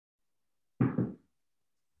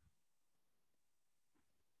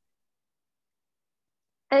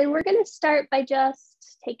And we're going to start by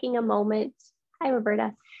just taking a moment. Hi,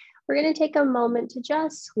 Roberta. We're going to take a moment to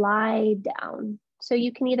just slide down. So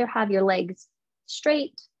you can either have your legs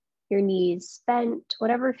straight, your knees bent,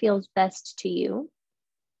 whatever feels best to you.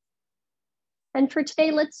 And for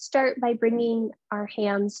today, let's start by bringing our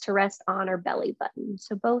hands to rest on our belly button.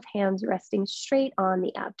 So both hands resting straight on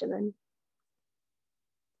the abdomen.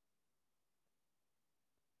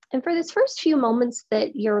 And for this first few moments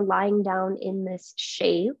that you're lying down in this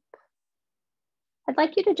shape, I'd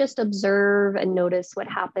like you to just observe and notice what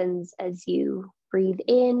happens as you breathe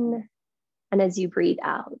in and as you breathe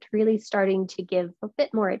out, really starting to give a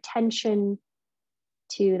bit more attention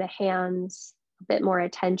to the hands, a bit more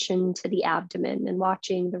attention to the abdomen, and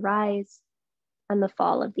watching the rise and the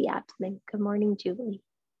fall of the abdomen. Good morning, Julie.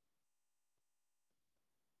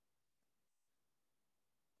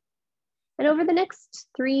 And over the next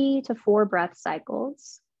 3 to 4 breath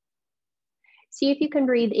cycles, see if you can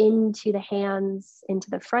breathe into the hands, into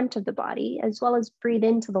the front of the body, as well as breathe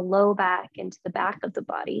into the low back, into the back of the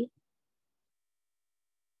body.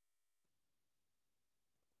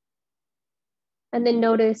 And then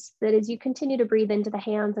notice that as you continue to breathe into the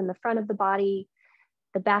hands and the front of the body,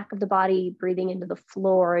 the back of the body, breathing into the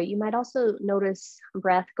floor, you might also notice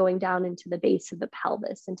breath going down into the base of the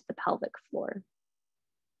pelvis, into the pelvic floor.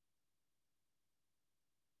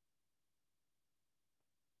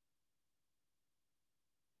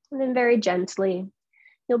 And then very gently,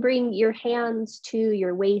 you'll bring your hands to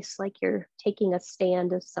your waist like you're taking a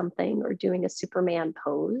stand of something or doing a Superman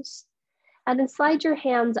pose. And then slide your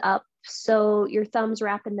hands up so your thumbs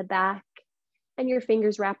wrap in the back and your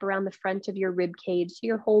fingers wrap around the front of your rib cage. So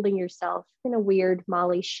you're holding yourself in a weird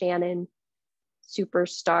Molly Shannon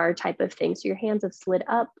superstar type of thing. So your hands have slid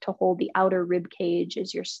up to hold the outer rib cage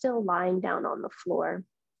as you're still lying down on the floor.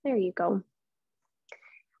 There you go.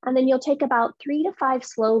 And then you'll take about 3 to 5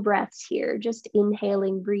 slow breaths here, just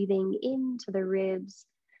inhaling, breathing into the ribs,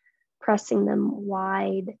 pressing them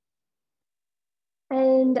wide,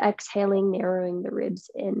 and exhaling, narrowing the ribs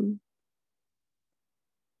in.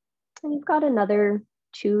 And you've got another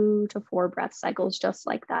 2 to 4 breath cycles just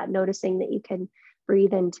like that, noticing that you can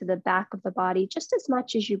breathe into the back of the body just as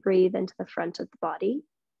much as you breathe into the front of the body.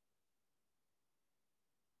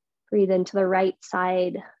 Breathe into the right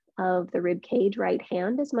side of the rib cage, right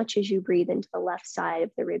hand, as much as you breathe into the left side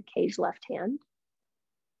of the rib cage, left hand.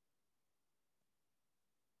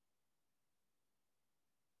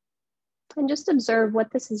 And just observe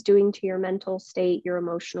what this is doing to your mental state, your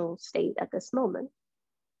emotional state at this moment.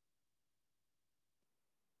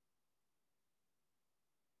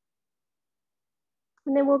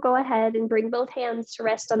 And then we'll go ahead and bring both hands to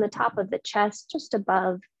rest on the top of the chest, just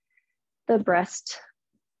above the breast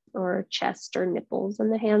or chest or nipples,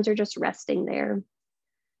 and the hands are just resting there.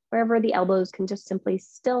 Wherever the elbows can just simply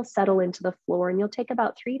still settle into the floor, and you'll take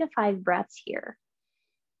about 3 to 5 breaths here.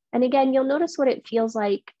 And again, you'll notice what it feels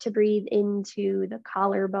like to breathe into the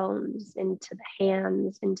collarbones, into the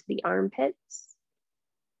hands, into the armpits.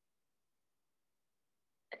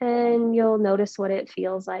 And you'll notice what it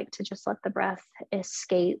feels like to just let the breath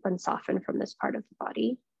escape and soften from this part of the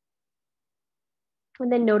body.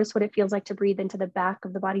 And then notice what it feels like to breathe into the back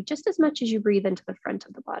of the body just as much as you breathe into the front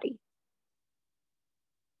of the body.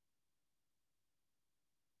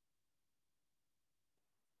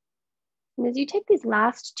 And as you take these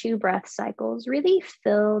last 2 breath cycles, really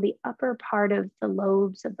fill the upper part of the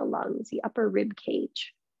lobes of the lungs, the upper rib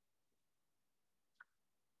cage.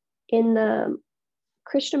 In the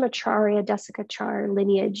Krishnamacharya Desikachar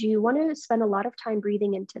lineage, you want to spend a lot of time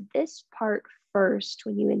breathing into this part first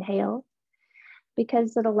when you inhale,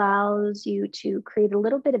 because it allows you to create a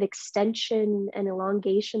little bit of extension and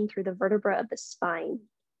elongation through the vertebra of the spine.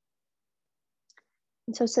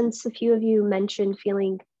 And so since a few of you mentioned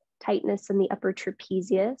feeling tightness in the upper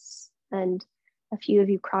trapezius, and a few of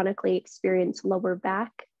you chronically experience lower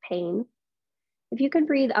back pain, if you can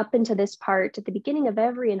breathe up into this part at the beginning of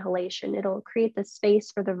every inhalation, it'll create the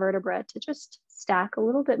space for the vertebra to just stack a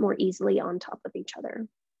little bit more easily on top of each other.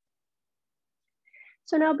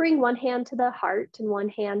 So now bring one hand to the heart and one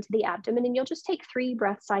hand to the abdomen, and you'll just take 3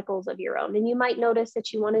 breath cycles of your own. And you might notice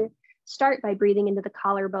that you want to start by breathing into the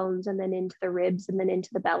collarbones and then into the ribs and then into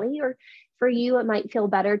the belly. Or for you, it might feel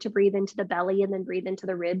better to breathe into the belly and then breathe into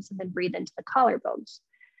the ribs and then breathe into the collarbones.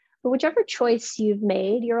 But whichever choice you've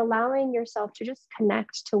made, you're allowing yourself to just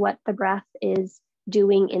connect to what the breath is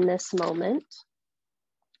doing in this moment,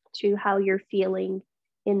 to how you're feeling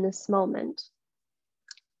in this moment.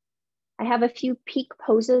 I have a few peak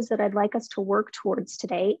poses that I'd like us to work towards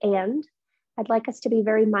today, and I'd like us to be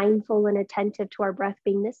very mindful and attentive to our breath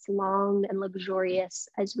being this long and luxurious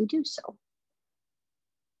as we do so.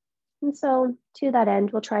 And so to that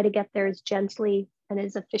end, we'll try to get there as gently and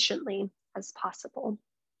as efficiently as possible.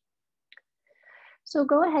 So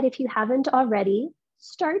go ahead, if you haven't already,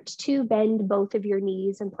 start to bend both of your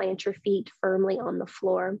knees and plant your feet firmly on the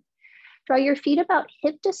floor. Draw your feet about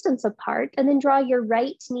hip distance apart, and then draw your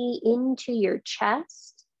right knee into your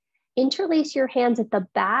chest. Interlace your hands at the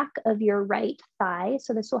back of your right thigh.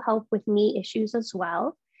 So this will help with knee issues as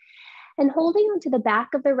well. And holding onto the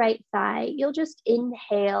back of the right thigh, you'll just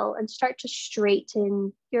inhale and start to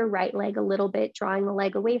straighten your right leg a little bit, drawing the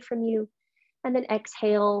leg away from you. And then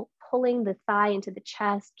exhale, pulling the thigh into the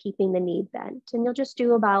chest, keeping the knee bent. And you'll just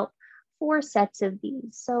do about 4 sets of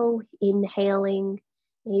these. So inhaling,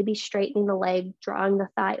 maybe straightening the leg, drawing the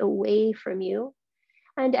thigh away from you.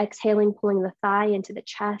 And exhaling, pulling the thigh into the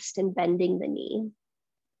chest and bending the knee.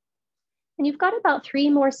 And you've got about 3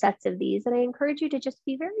 more sets of these, and I encourage you to just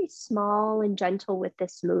be very small and gentle with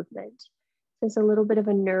this movement. There's a little bit of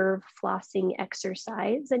a nerve flossing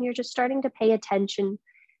exercise, and you're just starting to pay attention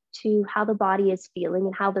to how the body is feeling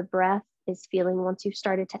and how the breath is feeling once you've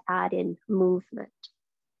started to add in movement.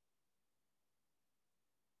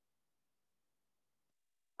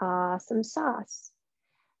 Awesome sauce.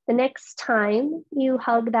 The next time you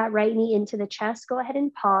hug that right knee into the chest, go ahead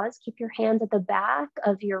and pause. Keep your hands at the back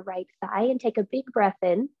of your right thigh and take a big breath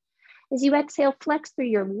in. As you exhale, flex through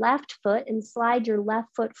your left foot and slide your left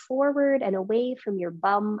foot forward and away from your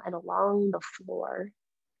bum and along the floor.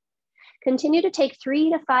 Continue to take 3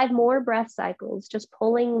 to 5 more breath cycles, just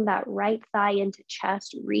pulling that right thigh into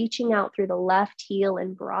chest, reaching out through the left heel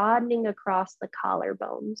and broadening across the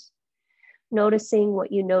collarbones. Noticing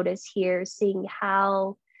what you notice here, seeing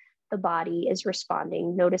how the body is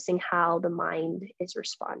responding, noticing how the mind is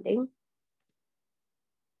responding.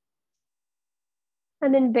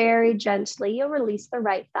 And then very gently, you'll release the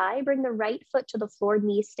right thigh, bring the right foot to the floor,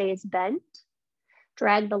 knee stays bent.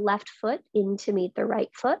 Drag the left foot in to meet the right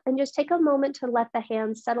foot, and just take a moment to let the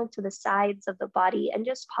hands settle to the sides of the body and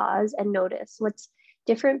just pause and notice what's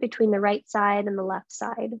different between the right side and the left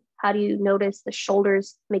side. How do you notice the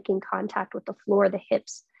shoulders making contact with the floor, the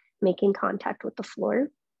hips making contact with the floor?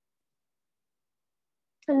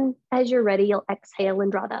 And as you're ready, you'll exhale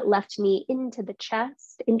and draw that left knee into the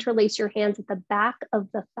chest. Interlace your hands at the back of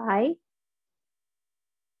the thigh.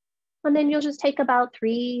 And then you'll just take about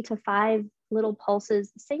 3 to 5 little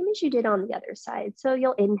pulses, the same as you did on the other side. So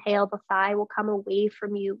you'll inhale, the thigh will come away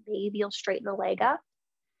from you. Maybe you'll straighten the leg up.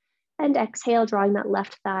 And exhale, drawing that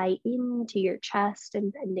left thigh into your chest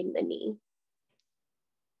and bending the knee.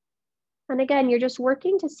 And again, you're just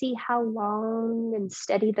working to see how long and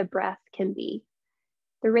steady the breath can be.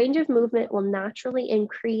 The range of movement will naturally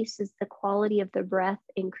increase as the quality of the breath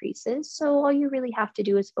increases. So all you really have to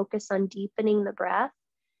do is focus on deepening the breath,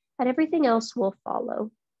 and everything else will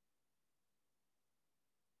follow.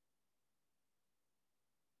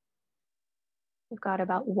 We've got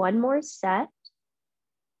about 1 more set.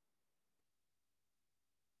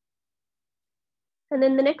 And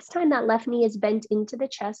then the next time that left knee is bent into the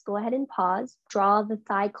chest, go ahead and pause. Draw the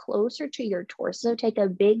thigh closer to your torso. Take a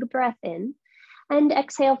big breath in. And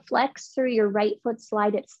exhale, flex through your right foot,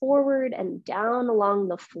 slide it forward and down along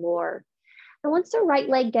the floor. And once the right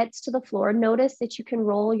leg gets to the floor, notice that you can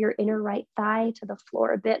roll your inner right thigh to the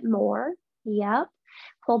floor a bit more. Yep.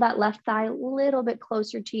 Pull that left thigh a little bit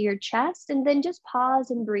closer to your chest, and then just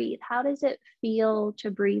pause and breathe. How does it feel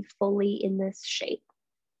to breathe fully in this shape?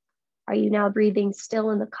 Are you now breathing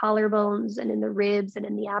still in the collarbones and in the ribs and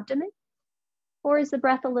in the abdomen? Or is the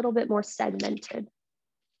breath a little bit more segmented?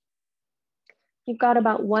 You've got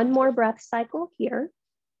about 1 more breath cycle here.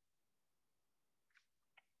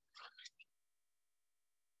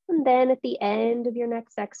 And then at the end of your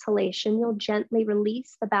next exhalation, you'll gently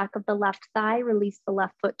release the back of the left thigh, release the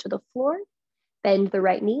left foot to the floor, bend the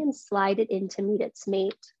right knee and slide it in to meet its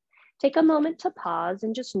mate. Take a moment to pause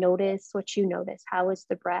and just notice what you notice. How is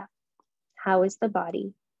the breath? How is the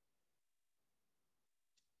body?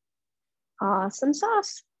 Awesome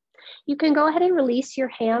sauce. You can go ahead and release your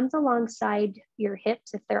hands alongside your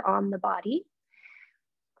hips if they're on the body.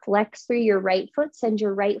 Flex through your right foot, send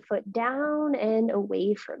your right foot down and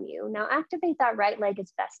away from you. Now activate that right leg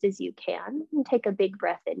as best as you can and take a big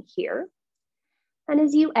breath in here. And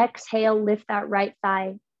as you exhale, lift that right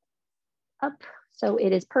thigh up so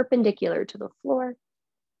it is perpendicular to the floor.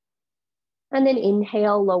 And then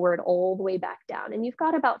inhale, lower it all the way back down. And you've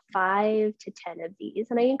got about 5 to 10 of these.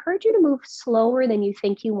 And I encourage you to move slower than you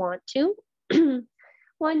think you want to.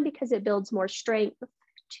 1, because it builds more strength.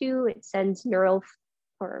 2, it sends it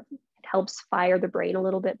helps fire the brain a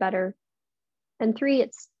little bit better. And 3,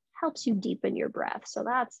 it helps you deepen your breath. So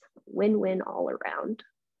that's win-win all around.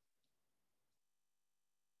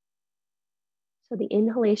 So the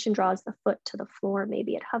inhalation draws the foot to the floor,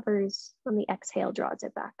 maybe it hovers, and the exhale draws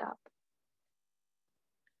it back up.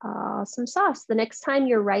 Awesome sauce. The next time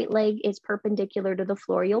your right leg is perpendicular to the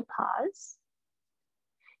floor, you'll pause.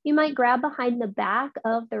 You might grab behind the back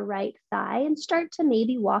of the right thigh and start to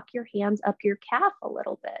maybe walk your hands up your calf a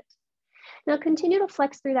little bit. Now continue to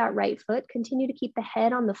flex through that right foot, continue to keep the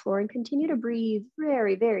head on the floor and continue to breathe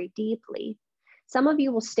very, very deeply. Some of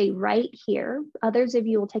you will stay right here. Others of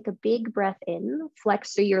you will take a big breath in,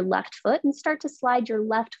 flex through your left foot and start to slide your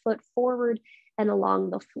left foot forward and along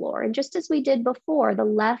the floor. And just as we did before, the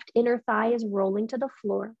left inner thigh is rolling to the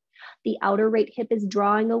floor. The outer right hip is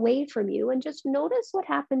drawing away from you, and just notice what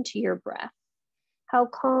happened to your breath. How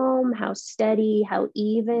calm, how steady, how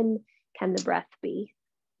even can the breath be?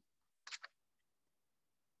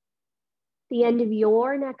 The end of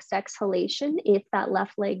your next exhalation, if that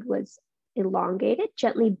left leg was elongated,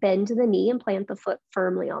 gently bend the knee and plant the foot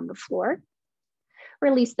firmly on the floor.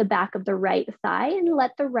 Release the back of the right thigh and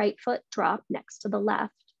let the right foot drop next to the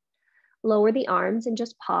left. Lower the arms and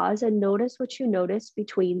just pause and notice what you notice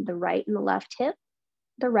between the right and the left hip,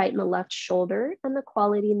 the right and the left shoulder, and the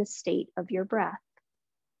quality and the state of your breath.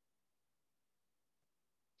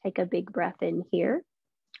 Take a big breath in here.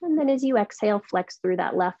 And then as you exhale, flex through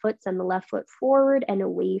that left foot, send the left foot forward and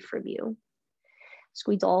away from you.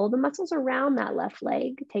 Squeeze all the muscles around that left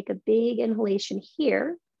leg. Take a big inhalation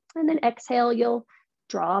here. And then exhale, you'll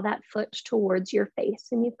draw that foot towards your face.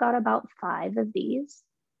 And you've got about 5 of these.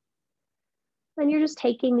 And you're just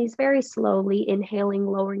taking these very slowly, inhaling,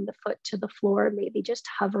 lowering the foot to the floor, maybe just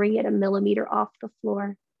hovering it a millimeter off the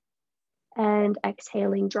floor. And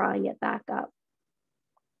exhaling, drawing it back up.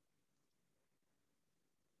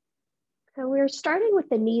 And we're starting with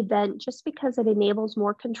the knee bent just because it enables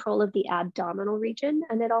more control of the abdominal region,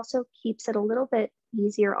 and it also keeps it a little bit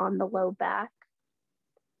easier on the low back.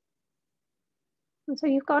 And so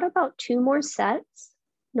you've got about 2 more sets,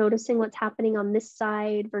 noticing what's happening on this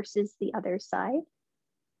side versus the other side.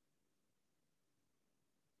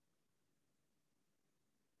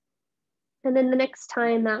 And then the next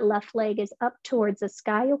time that left leg is up towards the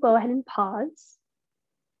sky, you'll go ahead and pause.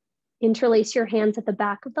 Interlace your hands at the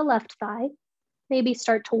back of the left thigh. Maybe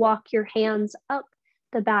start to walk your hands up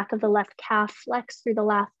the back of the left calf, flex through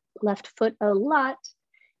the left foot a lot.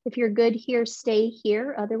 If you're good here, stay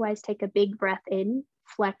here. Otherwise, take a big breath in,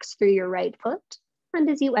 flex through your right foot. And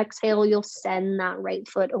as you exhale, you'll send that right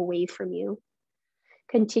foot away from you.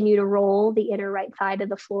 Continue to roll the inner right thigh to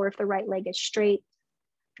the floor if the right leg is straight.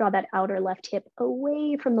 Draw that outer left hip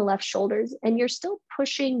away from the left shoulders, and you're still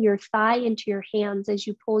pushing your thigh into your hands as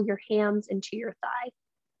you pull your hands into your thigh.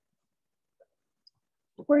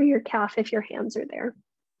 Or your calf if your hands are there.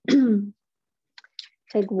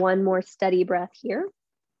 Take one more steady breath here.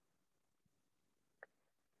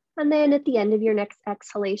 And then at the end of your next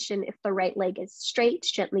exhalation, if the right leg is straight,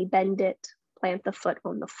 gently bend it, plant the foot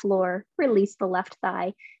on the floor, release the left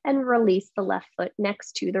thigh, and release the left foot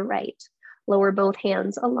next to the right. Lower both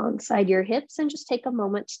hands alongside your hips and just take a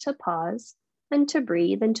moment to pause and to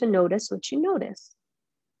breathe and to notice what you notice.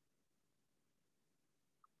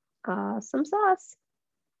 Awesome sauce.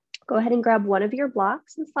 Go ahead and grab one of your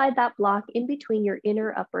blocks and slide that block in between your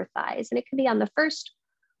inner upper thighs. And it can be on the first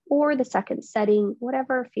or the second setting,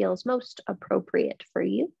 whatever feels most appropriate for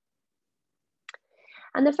you.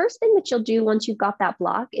 And the first thing that you'll do once you've got that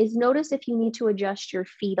block is notice if you need to adjust your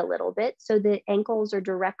feet a little bit so the ankles are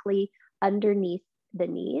directly underneath the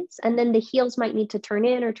knees. And then the heels might need to turn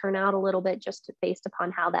in or turn out a little bit just based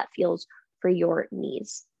upon how that feels for your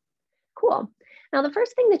knees. Cool. Now, the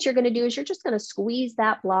first thing that you're going to do is you're just going to squeeze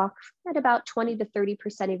that block at about 20 to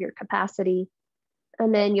 30% of your capacity,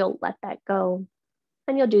 and then you'll let that go.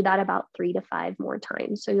 And you'll do that about 3 to 5 more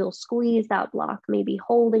times. So you'll squeeze that block, maybe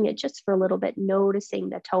holding it just for a little bit, noticing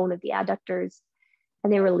the tone of the adductors,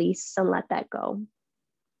 and then release and let that go.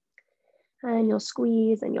 And you'll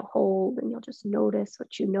squeeze and you'll hold and you'll just notice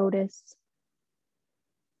what you notice.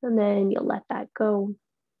 And then you'll let that go.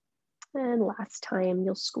 And last time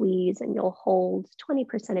you'll squeeze and you'll hold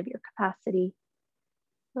 20% of your capacity.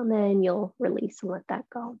 And then you'll release and let that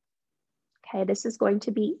go. Okay, this is going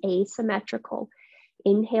to be asymmetrical.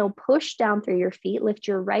 Inhale, push down through your feet, lift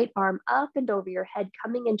your right arm up and over your head,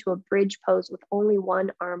 coming into a bridge pose with only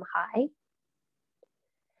one arm high.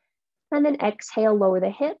 And then exhale, lower the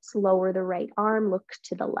hips, lower the right arm, look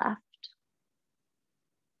to the left.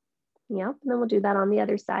 Yep, and then we'll do that on the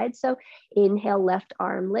other side. So inhale, left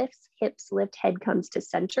arm lifts, hips lift, head comes to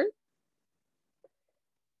center.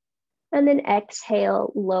 And then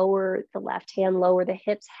exhale, lower the left hand, lower the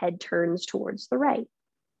hips, head turns towards the right.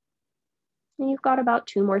 And you've got about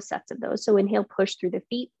 2 more sets of those. So inhale, push through the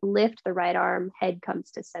feet, lift the right arm, head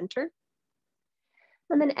comes to center.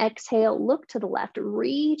 And then exhale, look to the left,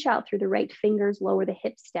 reach out through the right fingers, lower the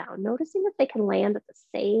hips down, noticing if they can land at the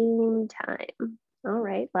same time. All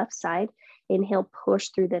right, left side. Inhale, push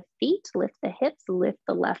through the feet, lift the hips, lift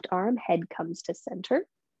the left arm, head comes to center.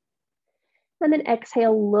 And then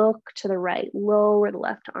exhale, look to the right, lower the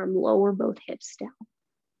left arm, lower both hips down.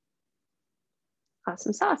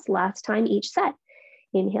 Awesome sauce. Last time each set.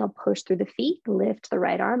 Inhale, push through the feet, lift the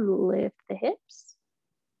right arm, lift the hips.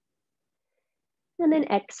 And then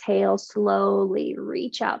exhale, slowly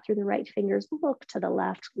reach out through the right fingers, look to the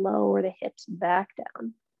left, lower the hips back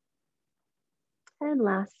down. And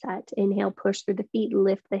last set, inhale, push through the feet,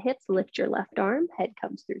 lift the hips, lift your left arm, head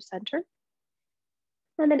comes through center.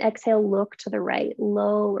 And then exhale, look to the right,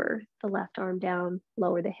 lower the left arm down,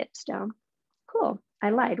 lower the hips down. Cool,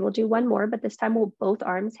 I lied. We'll do one more, but this time both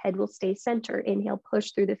arms, head will stay center. Inhale,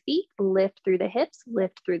 push through the feet, lift through the hips,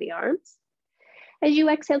 lift through the arms. As you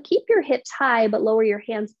exhale, keep your hips high, but lower your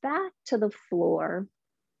hands back to the floor.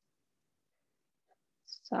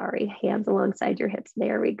 Sorry, hands alongside your hips.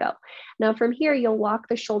 There we go. Now from here, you'll walk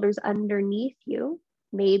the shoulders underneath you.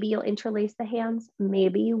 Maybe you'll interlace the hands,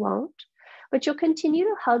 maybe you won't, but you'll continue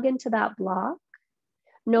to hug into that block.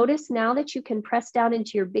 Notice now that you can press down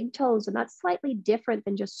into your big toes, and that's slightly different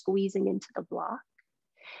than just squeezing into the block.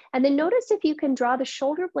 And then notice if you can draw the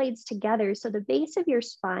shoulder blades together so the base of your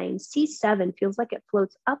spine, C7, feels like it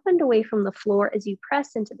floats up and away from the floor as you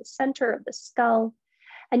press into the center of the skull.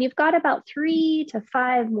 And you've got about 3 to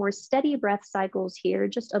 5 more steady breath cycles here,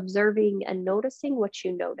 just observing and noticing what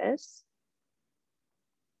you notice.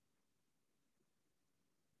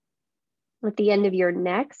 At the end of your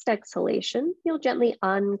next exhalation, you'll gently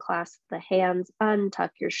unclasp the hands, untuck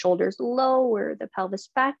your shoulders, lower the pelvis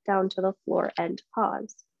back down to the floor and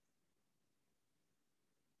pause.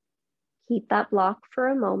 Keep that block for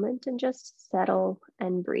a moment and just settle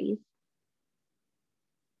and breathe.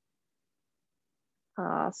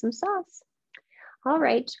 Awesome sauce. All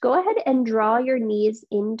right, go ahead and draw your knees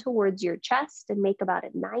in towards your chest and make about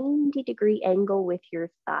a 90-degree angle with your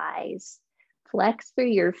thighs. Flex through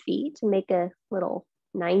your feet and make a little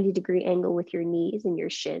 90-degree angle with your knees and your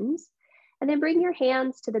shins. And then bring your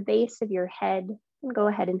hands to the base of your head and go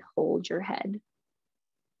ahead and hold your head.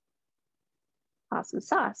 Awesome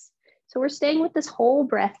sauce. So we're staying with this whole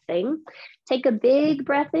breath thing. Take a big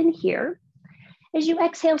breath in here. As you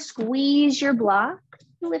exhale, squeeze your block,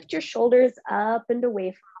 lift your shoulders up and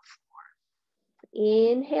away from the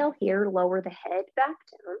floor. Inhale here, lower the head back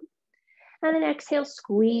down. And then exhale,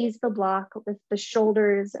 squeeze the block, lift the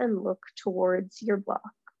shoulders and look towards your block.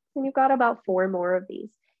 And you've got about 4 more of these.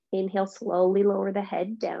 Inhale, slowly lower the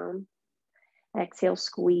head down. Exhale,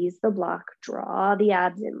 squeeze the block, draw the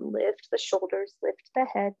abs in, lift the shoulders, lift the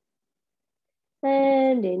head.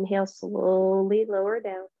 And inhale, slowly lower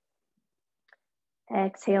down.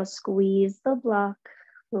 Exhale, squeeze the block,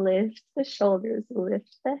 lift the shoulders,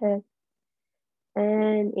 lift the head.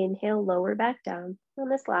 And inhale, lower back down. On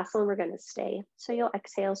this last one, we're going to stay. So you'll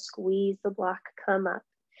exhale, squeeze the block, come up.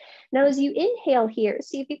 Now, as you inhale here,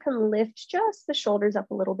 see if you can lift just the shoulders up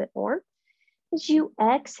a little bit more. As you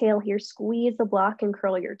exhale here, squeeze the block and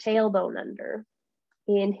curl your tailbone under.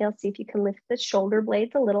 Inhale, see if you can lift the shoulder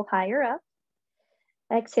blades a little higher up.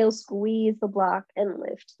 Exhale, squeeze the block and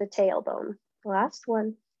lift the tailbone. Last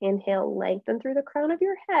one. Inhale, lengthen through the crown of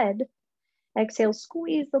your head. Exhale,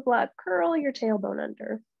 squeeze the block, curl your tailbone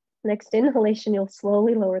under. Next inhalation, you'll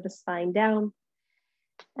slowly lower the spine down.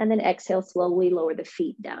 And then exhale, slowly lower the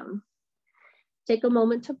feet down. Take a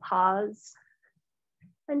moment to pause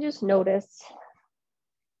and just notice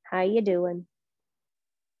how you doing.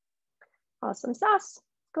 Awesome sauce.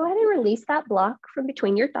 Go ahead and release that block from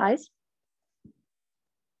between your thighs.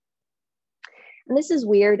 And this is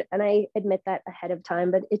weird, and I admit that ahead of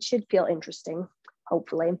time, but it should feel interesting,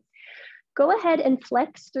 hopefully. Go ahead and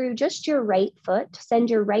flex through just your right foot. Send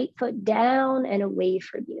your right foot down and away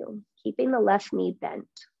from you, keeping the left knee bent.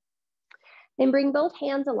 Then bring both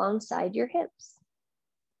hands alongside your hips.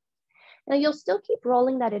 Now you'll still keep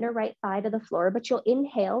rolling that inner right thigh to the floor, but you'll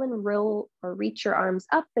inhale and roll or reach your arms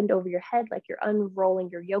up and over your head like you're unrolling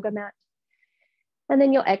your yoga mat. And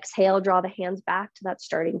then you'll exhale, draw the hands back to that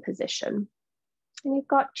starting position. And you've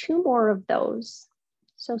got 2 more of those.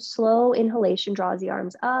 So slow inhalation draws the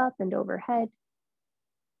arms up and overhead.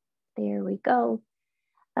 There we go.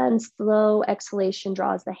 And slow exhalation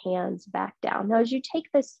draws the hands back down. Now, as you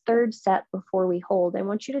take this 3rd set before we hold, I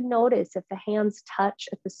want you to notice if the hands touch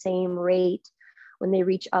at the same rate when they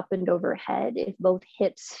reach up and overhead, if both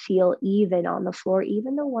hips feel even on the floor,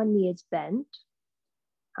 even though one knee is bent.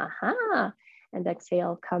 Aha. And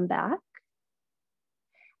exhale, come back.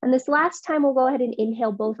 And this last time, we'll go ahead and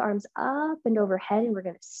inhale both arms up and overhead, and we're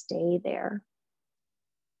going to stay there.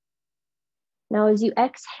 Now, as you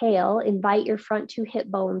exhale, invite your front two hip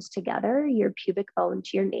bones together, your pubic bone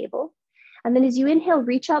to your navel. And then as you inhale,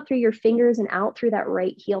 reach out through your fingers and out through that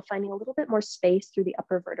right heel, finding a little bit more space through the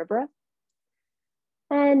upper vertebra.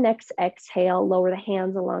 And next exhale, lower the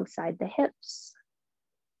hands alongside the hips.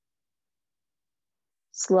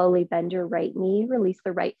 Slowly bend your right knee, release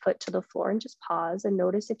the right foot to the floor, and just pause and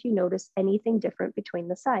notice if you notice anything different between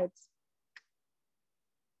the sides.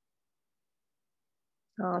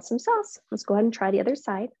 Awesome sauce. Let's go ahead and try the other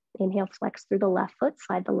side. Inhale, flex through the left foot,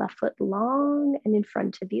 slide the left foot long and in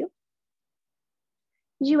front of you.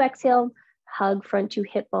 As you exhale, hug front two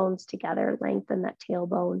hip bones together, lengthen that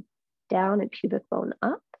tailbone down and pubic bone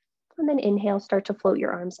up. And then inhale, start to float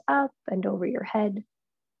your arms up and over your head.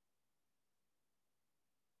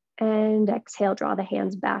 And exhale, draw the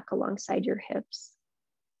hands back alongside your hips.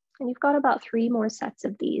 And you've got about 3 more sets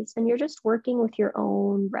of these, and you're just working with your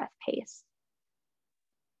own breath pace.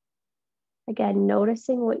 Again,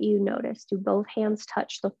 noticing what you notice. Do both hands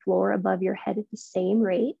touch the floor above your head at the same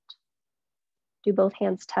rate? Do both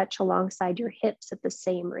hands touch alongside your hips at the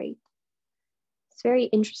same rate? It's very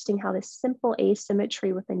interesting how this simple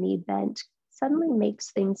asymmetry with the knee bent suddenly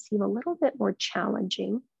makes things seem a little bit more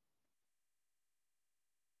challenging.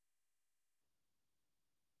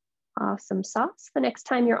 Awesome sauce. The next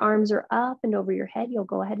time your arms are up and over your head, you'll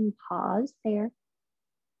go ahead and pause there.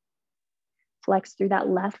 Flex through that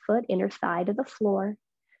left foot, inner thigh to the floor.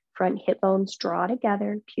 Front hip bones draw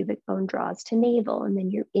together, pubic bone draws to navel. And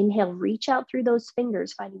then you inhale, reach out through those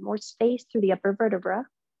fingers, finding more space through the upper vertebra.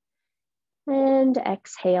 And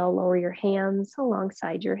exhale, lower your hands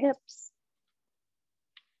alongside your hips.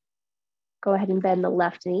 Go ahead and bend the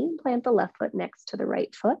left knee and plant the left foot next to the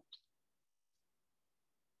right foot.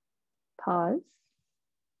 Pause.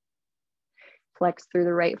 Flex through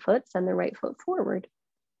the right foot, send the right foot forward.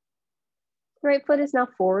 The right foot is now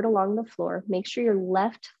forward along the floor. Make sure your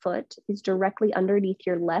left foot is directly underneath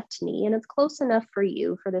your left knee, and it's close enough for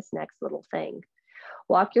you for this next little thing.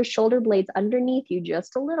 Walk your shoulder blades underneath you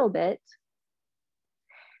just a little bit.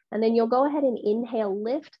 And then you'll go ahead and inhale,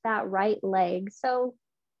 lift that right leg. So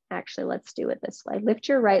actually, let's do it this way. Lift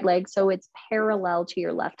your right leg so it's parallel to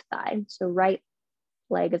your left thigh. So right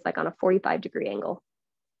leg is like on a 45-degree angle.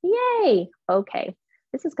 Yay! Okay,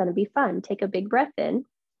 this is going to be fun. Take a big breath in.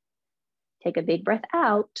 Take a big breath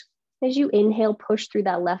out. As you inhale, push through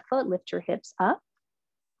that left foot, lift your hips up.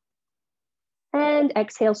 And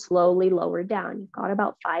exhale, slowly lower down. You've got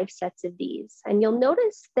about 5 sets of these. And you'll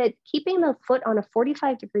notice that keeping the foot on a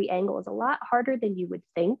 45-degree angle is a lot harder than you would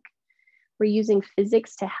think. We're using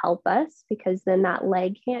physics to help us because then that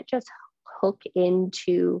leg can't just hook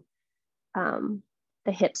into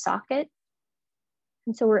the hip socket.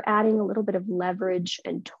 And so we're adding a little bit of leverage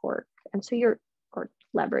and torque. And so or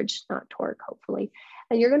leverage, not torque, hopefully.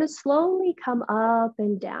 And you're going to slowly come up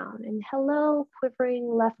and down. And hello, quivering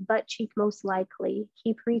left butt cheek, most likely.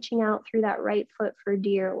 Keep reaching out through that right foot for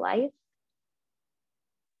dear life.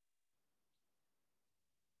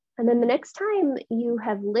 And then the next time you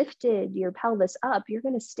have lifted your pelvis up, you're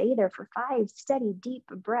going to stay there for 5 steady, deep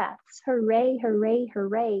breaths. Hooray, hooray,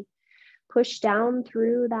 hooray. Push down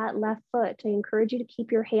through that left foot. I encourage you to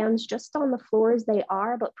keep your hands just on the floor as they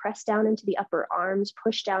are, but press down into the upper arms,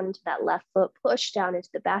 push down into that left foot, push down into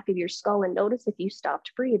the back of your skull, and notice if you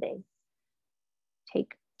stopped breathing.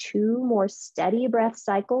 Take 2 more steady breath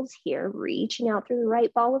cycles here, reaching out through the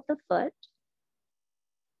right ball of the foot.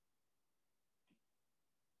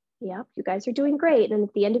 Yep, you guys are doing great. And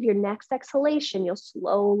at the end of your next exhalation, you'll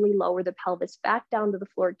slowly lower the pelvis back down to the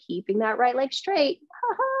floor, keeping that right leg straight.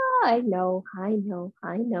 I know.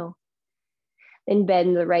 Then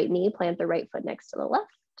bend the right knee, plant the right foot next to the left.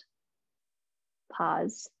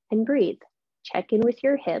 Pause and breathe. Check in with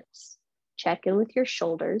your hips. Check in with your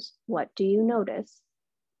shoulders. What do you notice?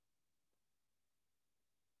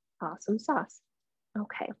 Awesome sauce.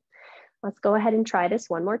 Okay, let's go ahead and try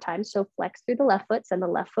this one more time. So flex through the left foot, send the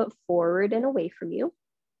left foot forward and away from you.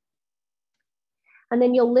 And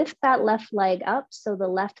then you'll lift that left leg up so the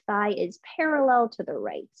left thigh is parallel to the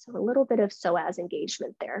right. So a little bit of psoas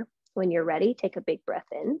engagement there. When you're ready, take a big breath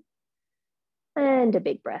in and a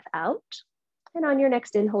big breath out. And on your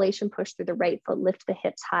next inhalation, push through the right foot, lift the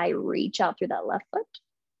hips high, reach out through that left foot.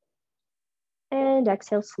 And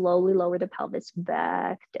exhale, slowly lower the pelvis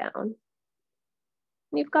back down.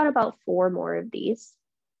 You've got about 4 more of these.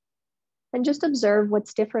 And just observe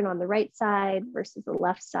what's different on the right side versus the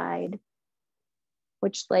left side.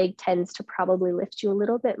 Which leg tends to probably lift you a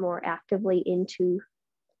little bit more actively into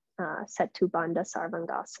Setu Bandha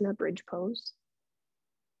Sarvangasana, bridge pose.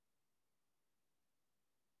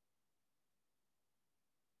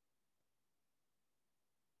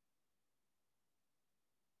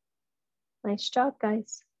 Nice job,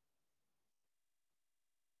 guys.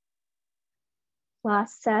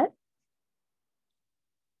 Last set.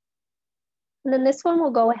 And then this one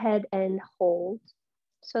we'll go ahead and hold.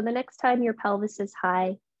 So the next time your pelvis is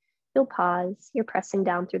high, you'll pause. You're pressing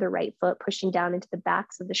down through the right foot, pushing down into the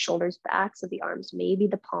backs of the shoulders, backs of the arms, maybe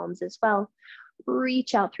the palms as well.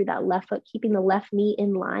 Reach out through that left foot, keeping the left knee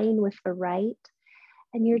in line with the right.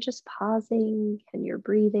 And you're just pausing and you're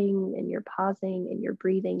breathing and you're pausing and you're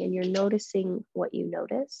breathing and you're noticing what you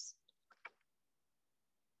notice.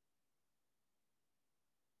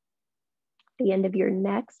 At the end of your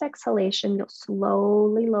next exhalation, you'll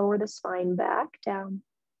slowly lower the spine back down.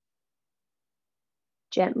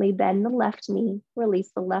 Gently bend the left knee,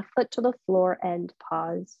 release the left foot to the floor and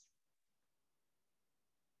pause.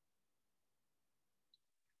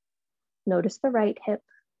 Notice the right hip,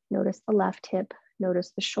 notice the left hip,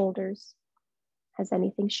 notice the shoulders. Has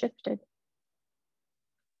anything shifted?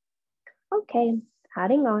 Okay,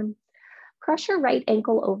 adding on. Cross your right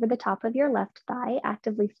ankle over the top of your left thigh.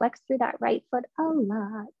 Actively flex through that right foot a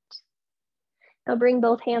lot. Now bring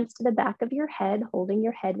both hands to the back of your head, holding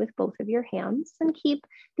your head with both of your hands, and keep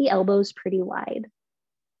the elbows pretty wide.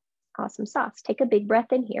 Awesome sauce. Take a big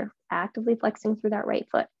breath in here, actively flexing through that right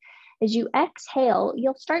foot. As you exhale,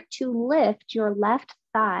 you'll start to lift your left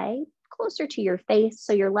thigh closer to your face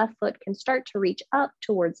so your left foot can start to reach up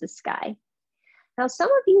towards the sky. Now, some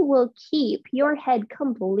of you will keep your head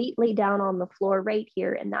completely down on the floor right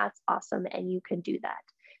here, and that's awesome, and you can do that.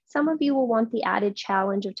 Some of you will want the added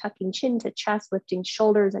challenge of tucking chin to chest, lifting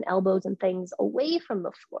shoulders and elbows and things away from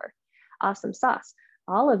the floor. Awesome sauce.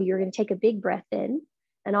 All of you are going to take a big breath in,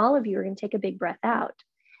 and all of you are going to take a big breath out.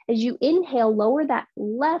 As you inhale, lower that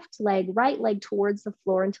left leg, right leg towards the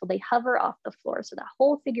floor until they hover off the floor. So that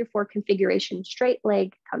whole figure four configuration, straight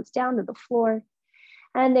leg comes down to the floor.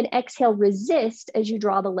 And then exhale, resist as you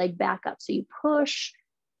draw the leg back up. So you push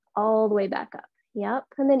all the way back up. Yep.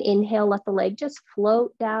 And then inhale, let the leg just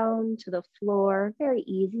float down to the floor. Very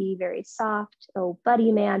easy, very soft. Oh,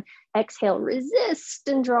 buddy man. Exhale, resist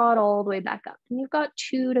and draw it all the way back up. And you've got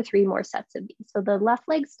 2 to 3 more sets of these. So the left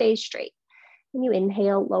leg stays straight. And you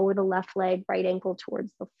inhale, lower the left leg, right ankle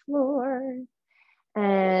towards the floor.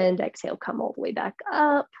 And exhale, come all the way back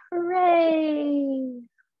up. Hooray.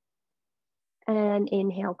 And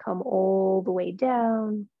inhale, come all the way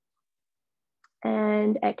down.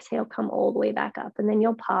 And exhale, come all the way back up. And then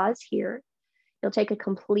you'll pause here. You'll take a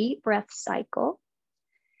complete breath cycle.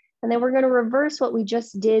 And then we're going to reverse what we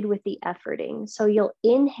just did with the efforting. So you'll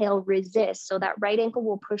inhale, resist. So that right ankle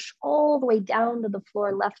will push all the way down to the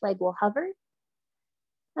floor. Left leg will hover.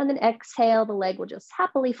 And then exhale, the leg will just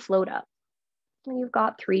happily float up. And you've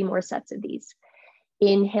got 3 more sets of these.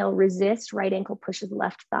 Inhale, resist, right ankle pushes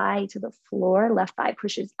left thigh to the floor, left thigh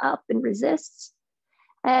pushes up and resists.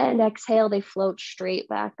 And exhale, they float straight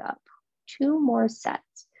back up. 2 more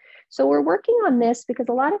sets. So we're working on this because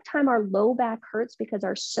a lot of time our low back hurts because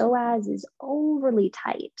our psoas is overly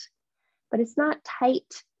tight, but it's not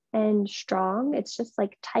tight and strong. It's just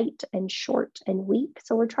like tight and short and weak.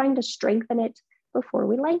 So we're trying to strengthen it before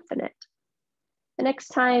we lengthen it. The next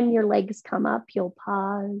time your legs come up, you'll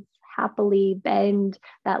pause. Happily bend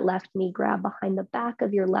that left knee, grab behind the back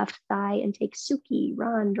of your left thigh and take Sukhi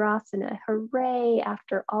Randrasana. Hooray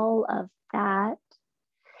after all of that.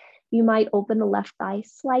 You might open the left thigh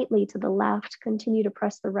slightly to the left, continue to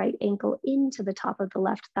press the right ankle into the top of the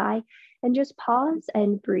left thigh and just pause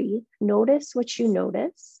and breathe. Notice what you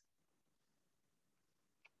notice.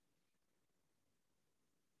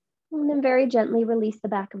 And then very gently release the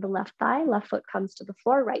back of the left thigh. Left foot comes to the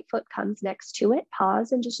floor, right foot comes next to it.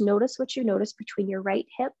 Pause and just notice what you notice between your right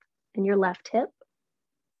hip and your left hip.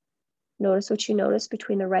 Notice what you notice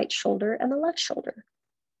between the right shoulder and the left shoulder.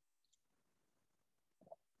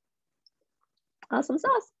 Awesome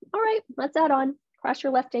sauce. All right, let's add on. Cross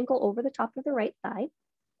your left ankle over the top of the right thigh.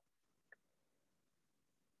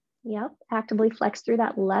 Yep, actively flex through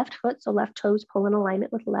that left foot. So left toes pull in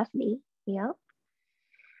alignment with left knee. Yep.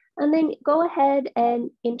 And then go ahead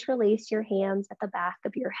and interlace your hands at the back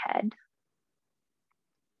of your head.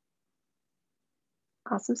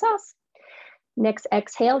 Awesome sauce. Next,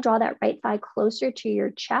 exhale, draw that right thigh closer to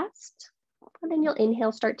your chest. And then you'll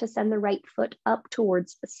inhale, start to send the right foot up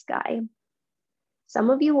towards the sky. Some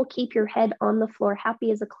of you will keep your head on the floor,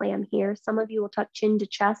 happy as a clam here. Some of you will tuck chin to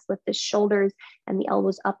chest with the shoulders and the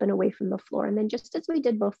elbows up and away from the floor. And then just as we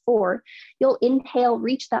did before, you'll inhale,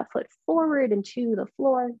 reach that foot forward and to the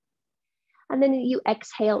floor. And then you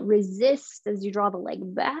exhale, resist as you draw the leg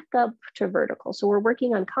back up to vertical. So we're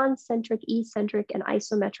working on concentric, eccentric, and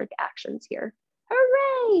isometric actions here.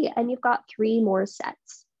 Hooray! And you've got 3 more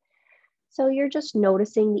sets. So you're just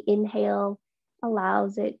noticing the inhale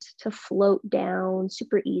allows it to float down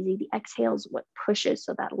super easy. The exhale is what pushes,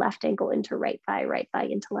 so that left ankle into right thigh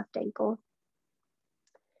into left ankle.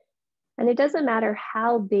 And it doesn't matter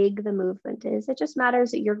how big the movement is. It just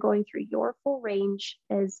matters that you're going through your full range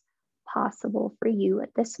as possible for you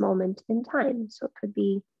at this moment in time. So it could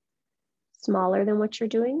be smaller than what you're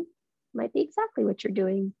doing, might be exactly what you're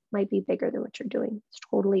doing, might be bigger than what you're doing. It's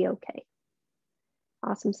totally okay.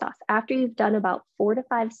 Awesome sauce. After you've done about 4 to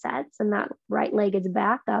 5 sets and that right leg is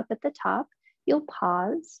back up at the top, you'll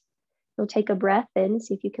pause. You'll take a breath in,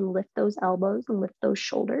 see if you can lift those elbows and lift those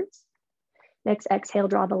shoulders. Next, exhale,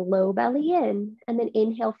 draw the low belly in, and then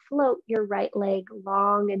inhale, float your right leg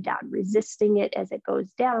long and down, resisting it as it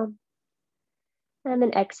goes down. And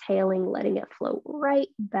then exhaling, letting it float right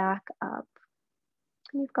back up.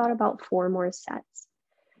 And you've got about 4 more sets.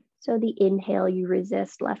 So the inhale, you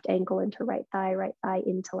resist left ankle into right thigh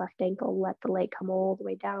into left ankle, let the leg come all the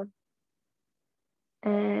way down.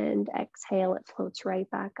 And exhale, it floats right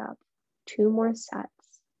back up. 2 more sets.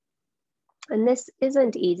 And this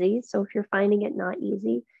isn't easy. So if you're finding it not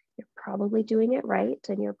easy, you're probably doing it right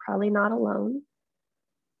and you're probably not alone.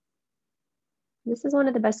 This is one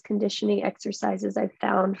of the best conditioning exercises I've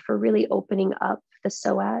found for really opening up the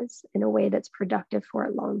psoas in a way that's productive for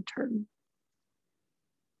it long term.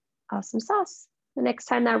 Awesome sauce. The next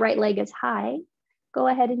time that right leg is high, go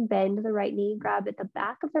ahead and bend the right knee, grab at the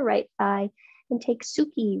back of the right thigh, and take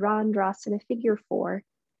Sukhi Randrasana, figure 4.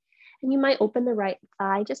 And you might open the right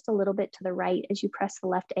thigh just a little bit to the right as you press the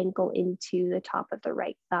left ankle into the top of the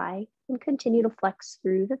right thigh and continue to flex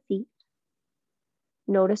through the feet.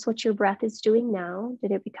 Notice what your breath is doing now.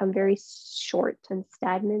 Did it become very short and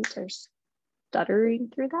stagnant or stuttering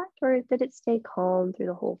through that? Or did it stay calm through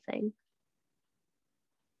the whole thing?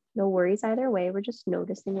 No worries either way. We're just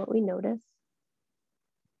noticing what we notice.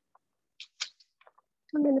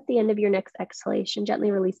 And then at the end of your next exhalation,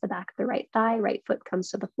 gently release the back of the right thigh. Right foot comes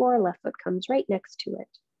to the floor. Left foot comes right next to it.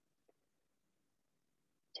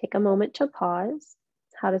 Take a moment to pause.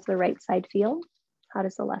 How does the right side feel? How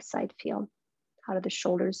does the left side feel? How do the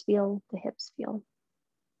shoulders feel? The hips feel?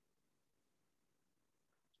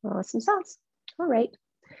 Awesome sauce. All right.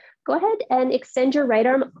 Go ahead and extend your right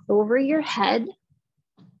arm over your head.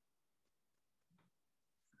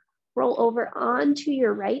 Roll over onto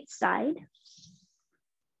your right side.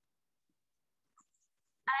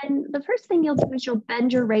 And the first thing you'll do is you'll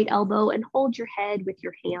bend your right elbow and hold your head with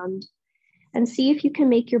your hand and see if you can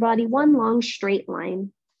make your body one long straight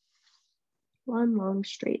line. One long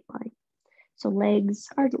straight line. So legs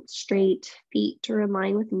are straight, feet are in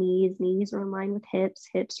line with knees, knees are in line with hips,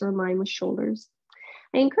 hips are in line with shoulders.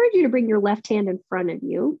 I encourage you to bring your left hand in front of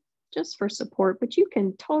you just for support, but you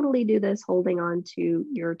can totally do this holding on to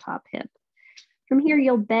your top hip. From here,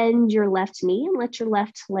 you'll bend your left knee and let your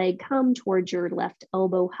left leg come towards your left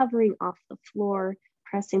elbow, hovering off the floor,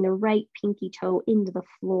 pressing the right pinky toe into the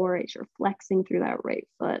floor as you're flexing through that right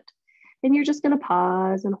foot. And you're just going to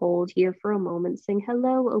pause and hold here for a moment, saying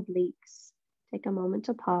hello, obliques. Take a moment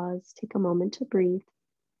to pause, take a moment to breathe.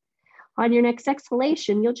 On your next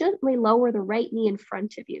exhalation, you'll gently lower the right knee in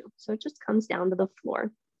front of you. So it just comes down to the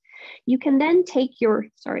floor. You can then take your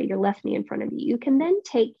left knee in front of you. You can then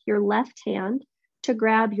take your left hand to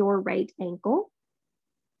grab your right ankle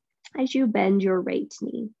as you bend your right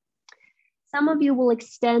knee. Some of you will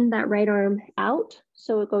extend that right arm out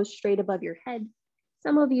so it goes straight above your head.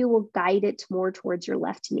 Some of you will guide it more towards your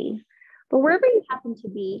left knee. But wherever you happen to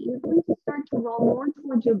be, you're going to start to roll more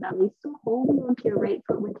towards your belly, still holding onto your right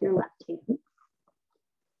foot with your left hand.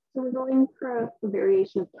 So we're going for a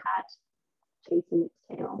variation of cat chasing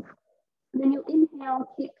its tail. And then you'll inhale,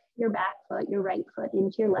 kick your back foot, your right foot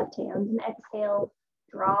into your left hand, and exhale,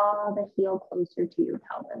 draw the heel closer to your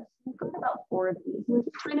pelvis. We've got about 4 of these. We're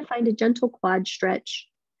just trying to find a gentle quad stretch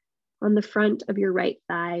on the front of your right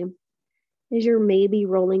thigh as you're maybe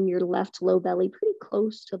rolling your left low belly pretty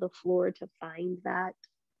close to the floor to find that.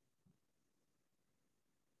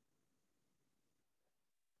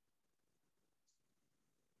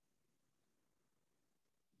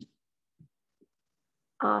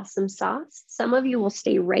 Awesome sauce. Some of you will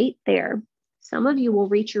stay right there. Some of you will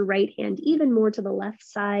reach your right hand even more to the left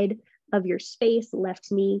side of your space,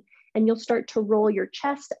 left knee, and you'll start to roll your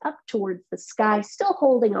chest up towards the sky, still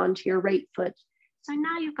holding onto your right foot. So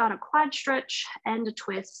now you've got a quad stretch and a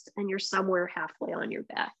twist, and you're somewhere halfway on your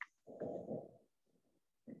back.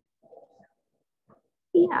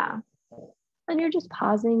 Yeah. And you're just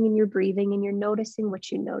pausing and you're breathing and you're noticing what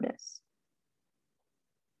you notice.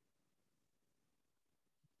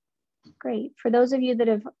 Great. For those of you that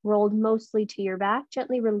have rolled mostly to your back,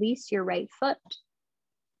 gently release your right foot.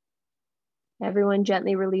 Everyone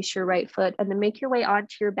gently release your right foot and then make your way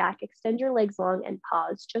onto your back. Extend your legs long and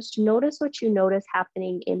pause. Just notice what you notice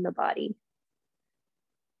happening in the body.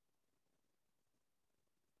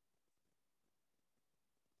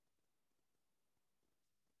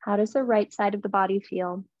 How does the right side of the body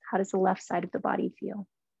feel? How does the left side of the body feel?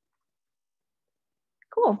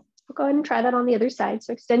 Cool. We'll go ahead and try that on the other side.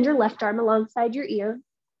 So extend your left arm alongside your ear.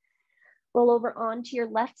 Roll over onto your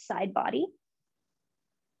left side body.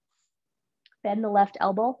 Bend the left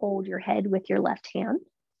elbow, hold your head with your left hand.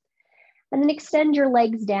 And then extend your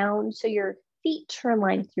legs down so your feet are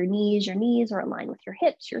aligned with your knees are aligned with your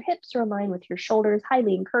hips are aligned with your shoulders.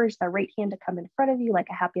 Highly encourage that right hand to come in front of you like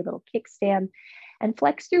a happy little kickstand and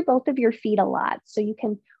flex through both of your feet a lot. So you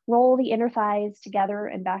can roll the inner thighs together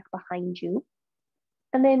and back behind you.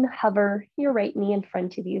 And then hover your right knee in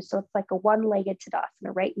front of you. So it's like a one-legged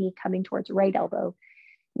Tadasana, right knee coming towards right elbow.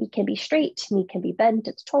 Knee can be straight, knee can be bent.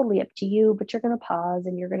 It's totally up to you, but you're gonna pause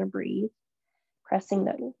and you're gonna breathe. Pressing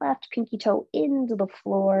the left pinky toe into the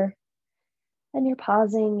floor. And you're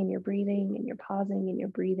pausing and you're breathing and you're pausing and you're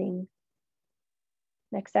breathing.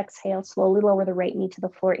 Next exhale, slowly lower the right knee to the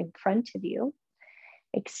floor in front of you.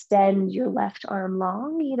 Extend your left arm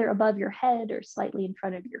long, either above your head or slightly in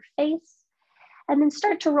front of your face. And then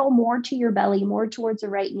start to roll more to your belly, more towards the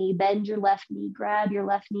right knee. Bend your left knee, grab your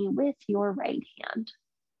left knee with your right hand.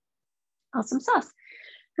 Awesome sauce.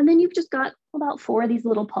 And then you've just got about 4 of these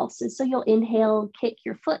little pulses. So you'll inhale, kick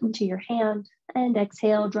your foot into your hand, and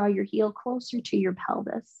exhale, draw your heel closer to your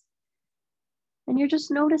pelvis. And you're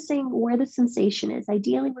just noticing where the sensation is.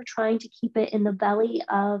 Ideally, we're trying to keep it in the belly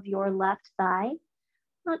of your left thigh.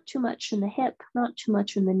 Not too much in the hip, not too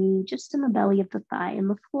much in the knee, just in the belly of the thigh. And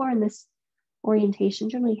the floor in this orientation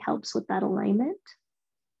generally helps with that alignment.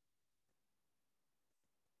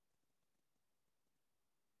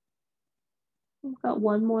 We've got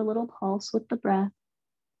one more little pulse with the breath.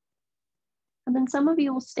 And then some of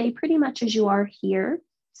you will stay pretty much as you are here.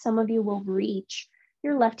 Some of you will reach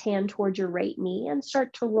your left hand towards your right knee and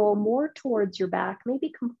start to roll more towards your back,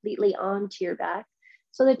 maybe completely onto your back,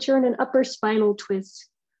 so that you're in an upper spinal twist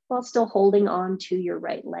while still holding on to your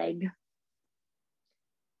right leg.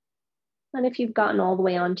 And if you've gotten all the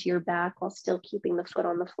way onto your back while still keeping the foot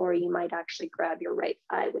on the floor, you might actually grab your right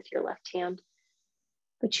thigh with your left hand.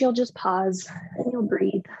 But you'll just pause and you'll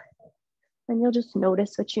breathe and you'll just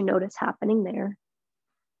notice what you notice happening there.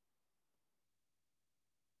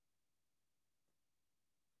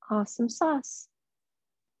 Awesome sauce.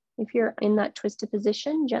 If you're in that twisted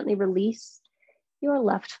position, gently release your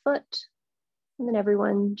left foot. And then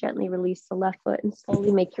everyone gently release the left foot and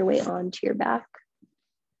slowly make your way onto your back.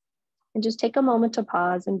 And just take a moment to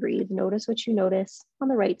pause and breathe. Notice what you notice on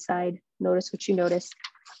the right side. Notice what you notice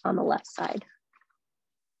on the left side.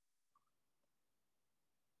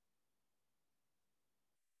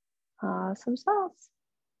 Awesome sauce.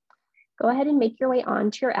 Go ahead and make your way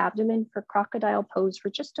onto your abdomen for crocodile pose for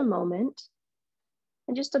just a moment.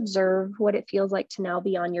 And just observe what it feels like to now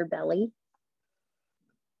be on your belly.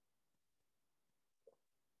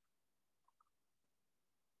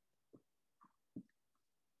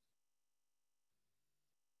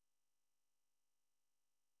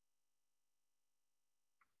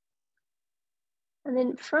 And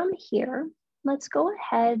then from here, let's go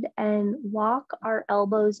ahead and walk our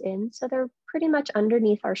elbows in so they're pretty much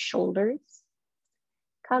underneath our shoulders.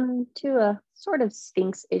 Come to a sort of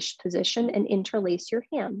Sphinx-ish position and interlace your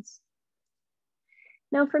hands.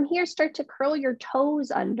 Now from here, start to curl your toes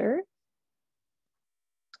under.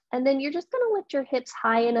 And then you're just gonna lift your hips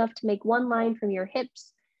high enough to make one line from your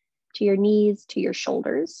hips to your knees to your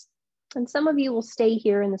shoulders. And some of you will stay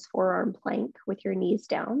here in this forearm plank with your knees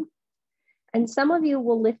down. And some of you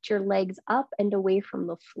will lift your legs up and away from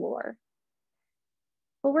the floor.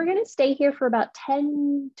 But we're gonna stay here for about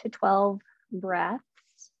 10 to 12 breaths.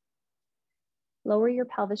 Lower your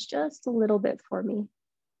pelvis just a little bit for me,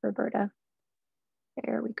 Roberta.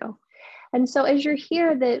 There we go. And so as you're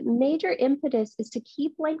here, the major impetus is to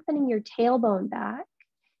keep lengthening your tailbone back,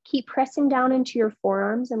 keep pressing down into your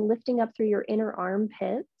forearms and lifting up through your inner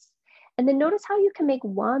armpits. And then notice how you can make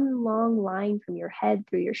one long line from your head,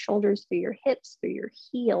 through your shoulders, through your hips, through your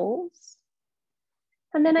heels.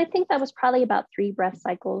 And then I think that was probably about 3 breath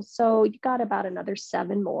cycles. So you got about another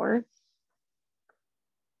 7 more.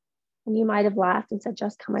 And you might have laughed and said,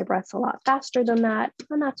 Jessica, my breath's a lot faster than that.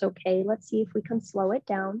 And that's okay. Let's see if we can slow it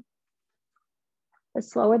down. The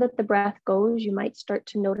slower that the breath goes, you might start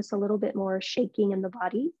to notice a little bit more shaking in the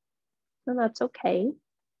body, and that's okay.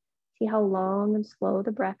 See how long and slow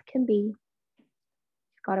the breath can be.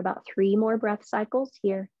 You've got about 3 more breath cycles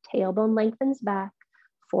here. Tailbone lengthens back,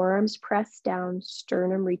 forearms press down,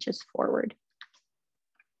 sternum reaches forward.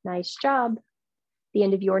 Nice job. The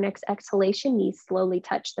end of your next exhalation, knees slowly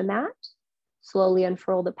touch the mat. Slowly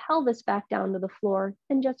unfurl the pelvis back down to the floor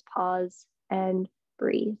and just pause and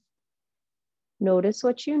breathe. Notice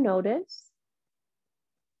what you notice.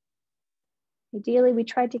 Ideally, we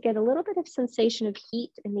tried to get a little bit of sensation of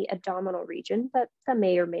heat in the abdominal region, but that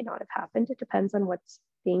may or may not have happened. It depends on what's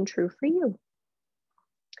being true for you.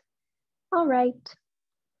 All right.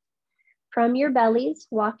 From your bellies,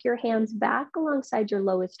 walk your hands back alongside your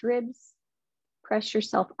lowest ribs. Press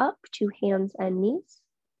yourself up to hands and knees.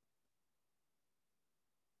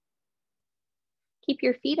 Keep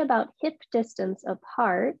your feet about hip distance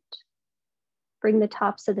apart. Bring the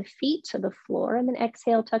tops of the feet to the floor, and then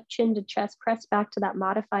exhale, tuck chin to chest, press back to that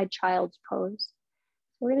modified child's pose.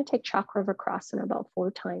 We're going to take chakravarkrasana about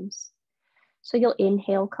 4 times. So you'll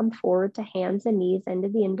inhale, come forward to hands and knees, end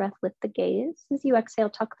of the in-breath, lift the gaze. As you exhale,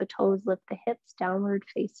 tuck the toes, lift the hips, downward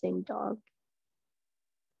facing dog.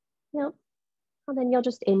 Yep. And then you'll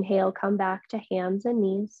just inhale, come back to hands and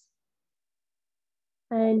knees.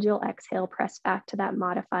 And you'll exhale, press back to that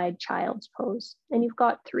modified child's pose. And you've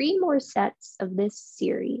got 3 more sets of this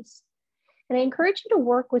series. And I encourage you to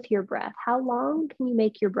work with your breath. How long can you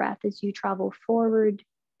make your breath as you travel forward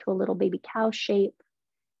to a little baby cow shape,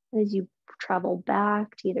 and as you travel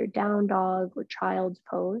back to either down dog or child's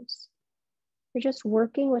pose? You're just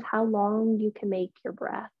working with how long you can make your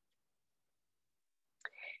breath.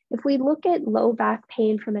 If we look at low back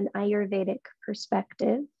pain from an Ayurvedic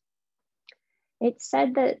perspective, it's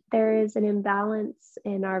said that there is an imbalance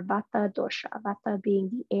in our vata dosha, vata being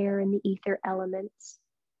the air and the ether elements.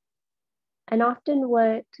 And often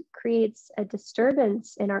what creates a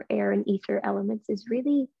disturbance in our air and ether elements is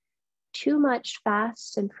really too much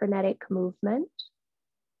fast and frenetic movement.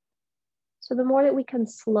 So the more that we can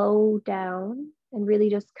slow down and really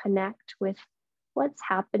just connect with what's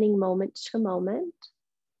happening moment to moment,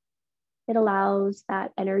 it allows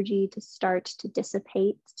that energy to start to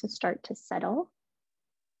dissipate, to start to settle.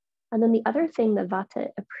 And then the other thing that vata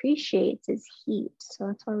appreciates is heat. So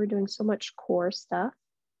that's why we're doing so much core stuff.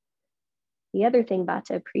 The other thing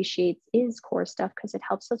vata appreciates is core stuff because it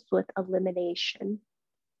helps us with elimination.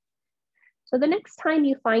 So the next time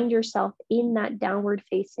you find yourself in that downward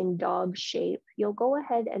facing dog shape, you'll go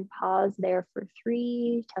ahead and pause there for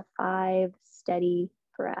 3 to 5 steady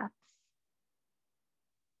breaths.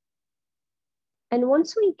 And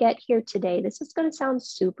once we get here today, this is going to sound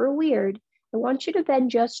super weird. I want you to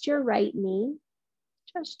bend just your right knee,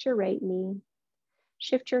 just your right knee.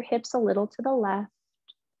 Shift your hips a little to the left.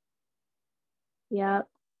 Yep.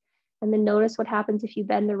 And then notice what happens if you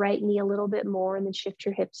bend the right knee a little bit more and then shift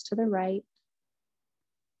your hips to the right.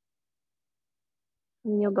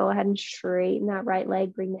 And then you'll go ahead and straighten that right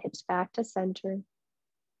leg, bring the hips back to center. And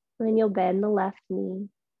then you'll bend the left knee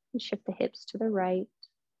and shift the hips to the right.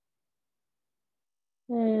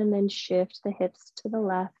 And then shift the hips to the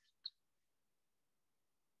left.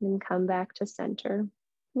 And come back to center.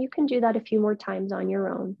 You can do that a few more times on your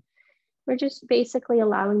own. We're just basically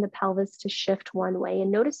allowing the pelvis to shift one way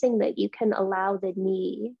and noticing that you can allow the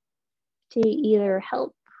knee to either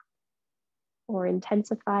help or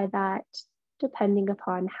intensify that depending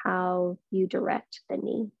upon how you direct the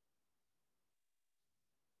knee.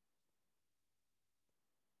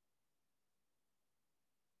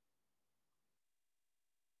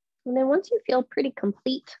 And then once you feel pretty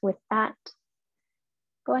complete with that,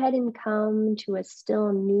 go ahead and come to a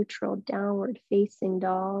still neutral downward facing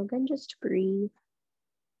dog and just breathe.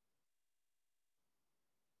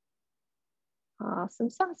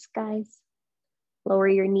 Awesome sauce, guys. Lower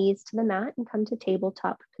your knees to the mat and come to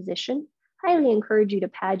tabletop position. Highly encourage you to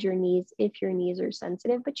pad your knees if your knees are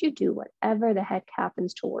sensitive, but you do whatever the heck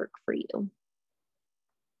happens to work for you.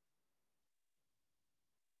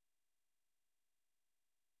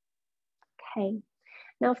 Okay,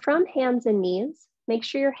 now from hands and knees, make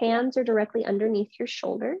sure your hands are directly underneath your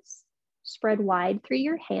shoulders. Spread wide through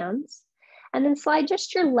your hands, and then slide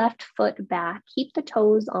just your left foot back. Keep the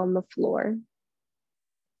toes on the floor.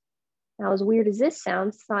 Now, as weird as this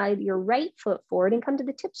sounds, slide your right foot forward and come to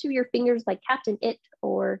the tips of your fingers like Captain It,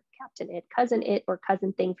 Cousin It, or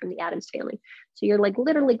Cousin Thing from the Addams Family. So you're like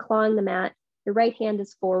literally clawing the mat. Your right hand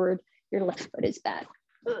is forward, your left foot is back.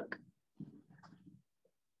 Ugh.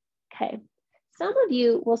 Okay. Some of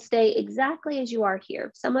you will stay exactly as you are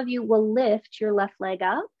here. Some of you will lift your left leg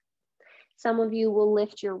up. Some of you will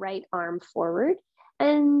lift your right arm forward.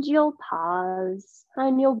 And you'll pause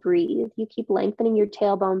and you'll breathe. You keep lengthening your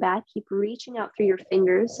tailbone back, keep reaching out through your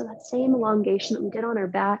fingers. So that same elongation that we did on our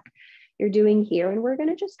back, you're doing here. And we're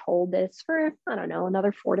gonna just hold this for, I don't know,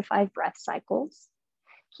 another 4 to 5 breath cycles.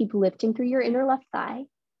 Keep lifting through your inner left thigh,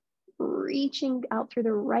 reaching out through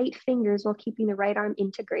the right fingers while keeping the right arm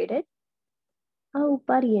integrated. Oh,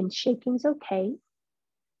 buddy, and shaking's okay.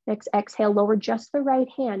 Next exhale, lower just the right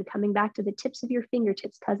hand, coming back to the tips of your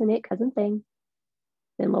fingertips, cousin it, cousin thing.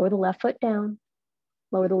 Then lower the left foot down,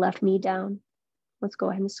 lower the left knee down. Let's go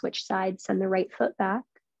ahead and switch sides. Send the right foot back,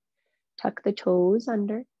 tuck the toes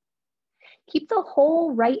under. Keep the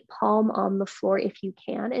whole right palm on the floor if you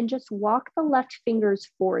can, and just walk the left fingers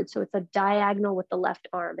forward. So it's a diagonal with the left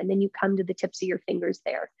arm, and then you come to the tips of your fingers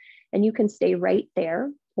there. And you can stay right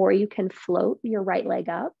there, or you can float your right leg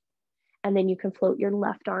up, and then you can float your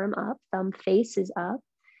left arm up, thumb faces up.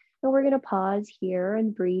 And we're gonna pause here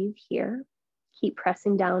and breathe here. Keep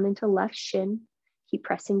pressing down into left shin. Keep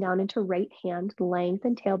pressing down into right hand,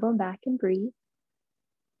 lengthen tailbone back and breathe.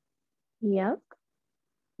 Yep.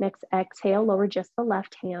 Next exhale, lower just the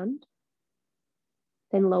left hand.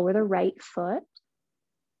 Then lower the right foot.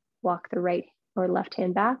 Walk the right or left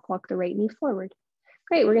hand back, walk the right knee forward.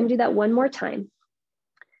 Great, we're gonna do that one more time.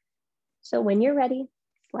 So when you're ready,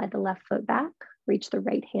 slide the left foot back, reach the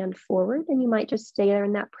right hand forward, and you might just stay there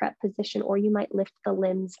in that prep position, or you might lift the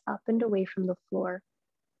limbs up and away from the floor.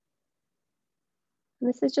 And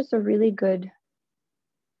this is just a really good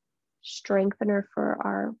strengthener for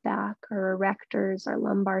our back, our erectors, our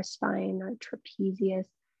lumbar spine, our trapezius.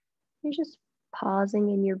 You're just pausing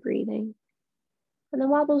in your breathing. And the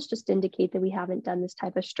wobbles just indicate that we haven't done this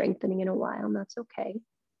type of strengthening in a while, and that's okay.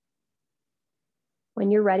 When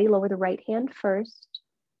you're ready, lower the right hand first,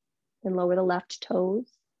 then lower the left toes,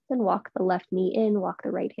 then walk the left knee in, walk the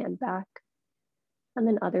right hand back, and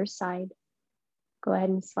then other side. Go ahead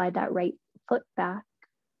and slide that right foot back.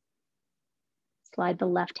 Slide the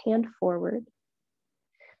left hand forward.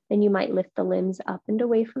 Then you might lift the limbs up and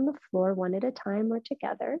away from the floor one at a time or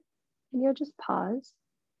together, and you'll just pause.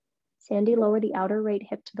 Sandy, lower the outer right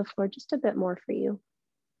hip to the floor just a bit more for you.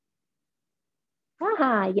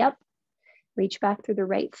 Aha, yep. Reach back through the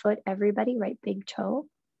right foot, everybody, right big toe.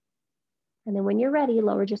 And then when you're ready,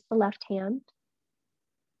 lower just the left hand,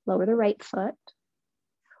 lower the right foot,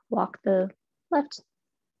 walk the left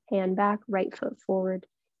hand back, right foot forward,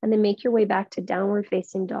 and then make your way back to downward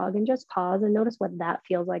facing dog and just pause and notice what that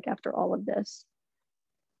feels like after all of this.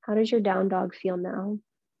 How does your down dog feel now?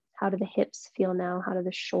 How do the hips feel now? How do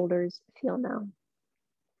the shoulders feel now?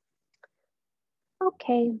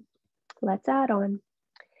 Okay, let's add on.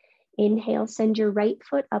 Inhale, send your right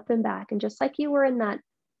foot up and back. And just like you were in that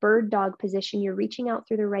bird dog position, you're reaching out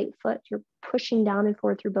through the right foot, you're pushing down and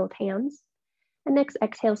forward through both hands. And next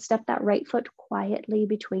exhale, step that right foot quietly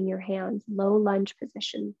between your hands, low lunge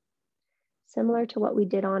position. Similar to what we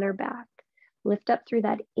did on our back. Lift up through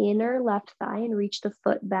that inner left thigh and reach the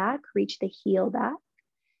foot back, reach the heel back.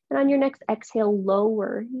 And on your next exhale,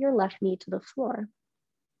 lower your left knee to the floor.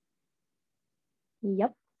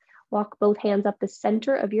 Yep. Walk both hands up the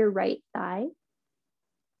center of your right thigh.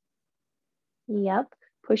 Yep.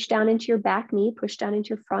 Push down into your back knee, push down into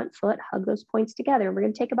your front foot, hug those points together. And we're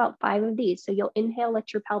going to take about 5 of these. So you'll inhale,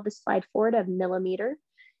 let your pelvis slide forward a millimeter,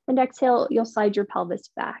 and exhale, you'll slide your pelvis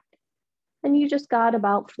back. And you just got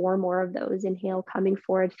about 4 more of those. Inhale, coming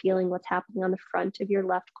forward, feeling what's happening on the front of your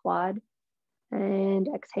left quad, and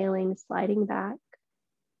exhaling, sliding back.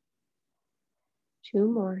 2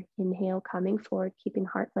 more. Inhale, coming forward, keeping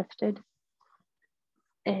heart lifted,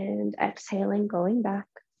 and exhaling, going back.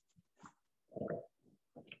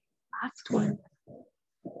 Last one.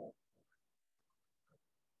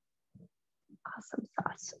 Awesome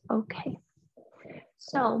sauce. Okay.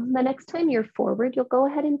 So the next time you're forward, you'll go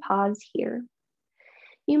ahead and pause here.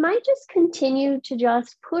 You might just continue to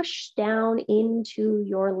just push down into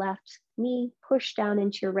your left knee, push down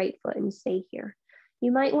into your right foot and stay here.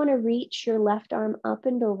 You might want to reach your left arm up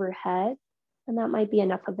and overhead, and that might be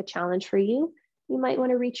enough of a challenge for you. You might want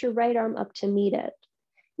to reach your right arm up to meet it.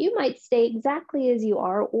 You might stay exactly as you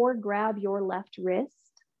are or grab your left wrist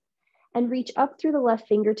and reach up through the left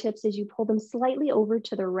fingertips as you pull them slightly over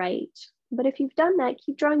to the right. But if you've done that,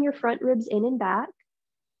 keep drawing your front ribs in and back.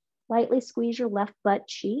 Lightly squeeze your left butt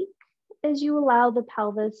cheek as you allow the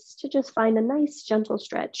pelvis to just find a nice gentle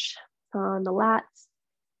stretch on the lats,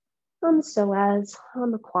 on the psoas, on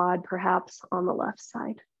the quad, perhaps on the left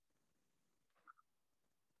side.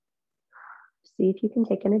 See if you can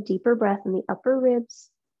take in a deeper breath in the upper ribs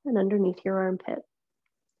and underneath your armpit.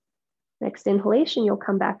 Next inhalation, you'll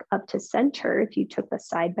come back up to center. If you took the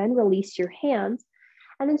side bend, release your hands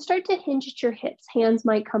And then start to hinge at your hips. Hands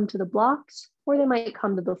might come to the blocks or they might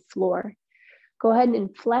come to the floor. Go ahead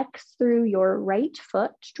and flex through your right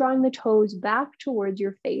foot, drawing the toes back towards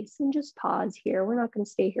your face, and just pause here. We're not going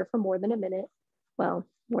to stay here for more than a minute. Well,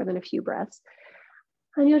 more than a few breaths.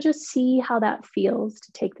 And you'll just see how that feels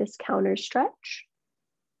to take this counter stretch.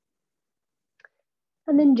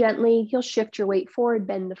 And then gently, you'll shift your weight forward,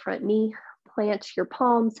 bend the front knee, plant your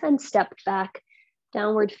palms, and step back,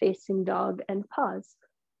 downward facing dog, and pause.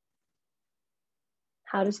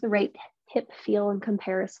 How does the right hip feel in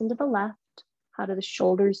comparison to the left? How do the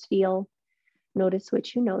shoulders feel? Notice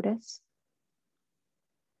what you notice.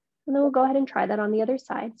 And then we'll go ahead and try that on the other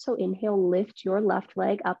side. So inhale, lift your left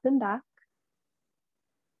leg up and back.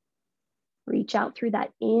 Reach out through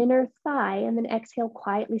that inner thigh, and then exhale,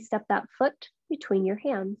 quietly step that foot between your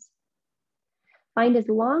hands. Find as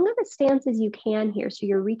long of a stance as you can here. So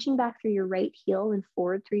you're reaching back through your right heel and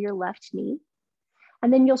forward through your left knee.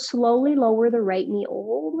 And then you'll slowly lower the right knee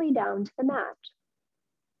all the way down to the mat.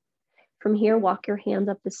 From here, walk your hands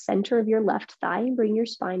up the center of your left thigh and bring your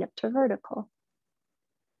spine up to vertical.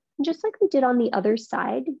 And just like we did on the other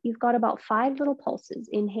side, you've got about 5 little pulses,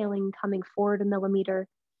 inhaling, coming forward a millimeter,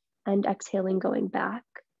 and exhaling, going back.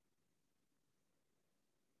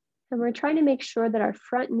 And we're trying to make sure that our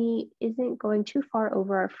front knee isn't going too far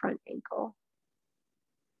over our front ankle.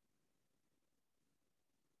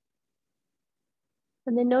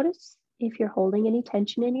 And then notice if you're holding any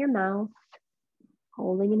tension in your mouth,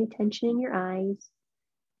 holding any tension in your eyes.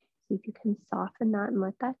 See if you can soften that and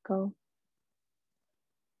let that go.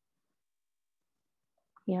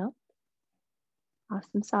 Yep.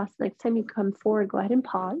 Awesome sauce. Next time you come forward, go ahead and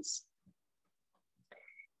pause.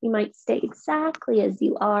 You might stay exactly as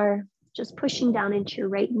you are, just pushing down into your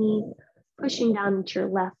right knee, pushing down into your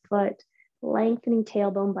left foot, lengthening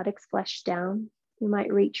tailbone, buttocks flesh down. You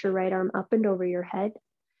might reach your right arm up and over your head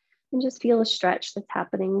and just feel a stretch that's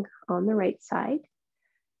happening on the right side.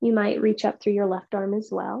 You might reach up through your left arm as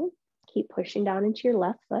well. Keep pushing down into your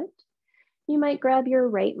left foot. You might grab your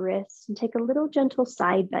right wrist and take a little gentle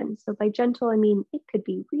side bend. So by gentle, I mean it could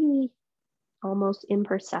be really almost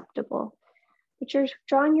imperceptible. But you're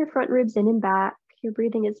drawing your front ribs in and back. You're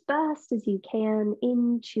breathing as best as you can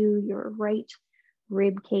into your right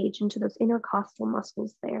rib cage, into those intercostal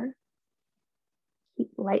muscles there.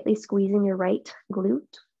 Keep lightly squeezing your right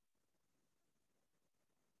glute.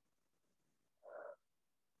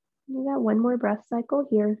 You got one more breath cycle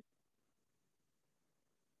here.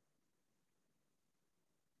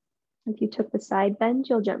 If you took the side bend,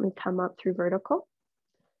 you'll gently come up through vertical.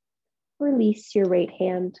 Release your right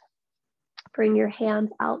hand. Bring your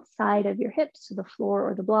hands outside of your hips to the floor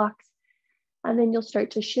or the blocks. And then you'll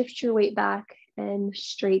start to shift your weight back and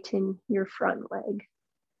straighten your front leg.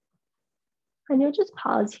 And you'll just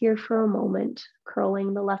pause here for a moment,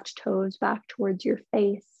 curling the left toes back towards your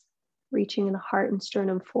face, reaching the heart and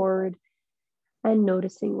sternum forward, and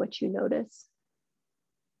noticing what you notice.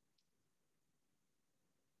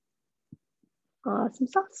 Awesome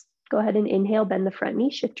sauce. Go ahead and inhale, bend the front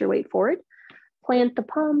knee, shift your weight forward, plant the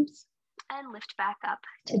palms, and lift back up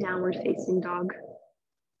to downward facing dog.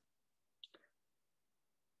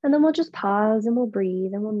 And then we'll just pause and we'll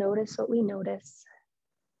breathe and we'll notice what we notice.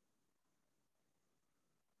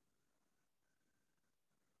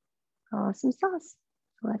 Awesome sauce.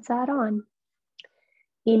 Let's add on.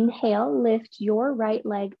 Inhale, lift your right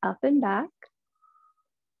leg up and back.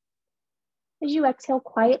 As you exhale,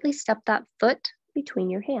 quietly step that foot between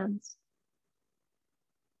your hands.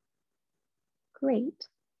 Great.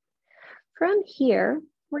 From here,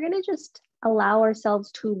 we're going to just allow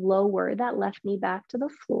ourselves to lower that left knee back to the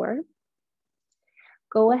floor.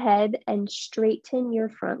 Go ahead and straighten your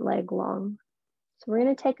front leg long. So we're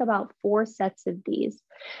going to take about 4 sets of these.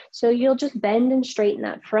 So you'll just bend and straighten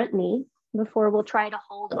that front knee before we'll try to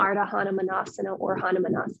hold Ardha Hanumanasana or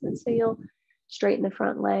hanumanasana. So you'll straighten the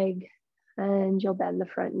front leg and you'll bend the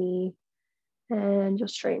front knee and you'll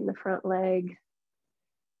straighten the front leg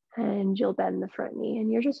and you'll bend the front knee.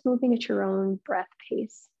 And you're just moving at your own breath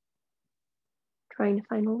pace, trying to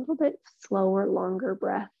find a little bit slower, longer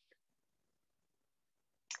breath.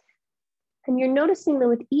 And you're noticing that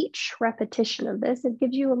with each repetition of this, it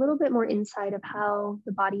gives you a little bit more insight of how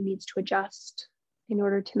the body needs to adjust in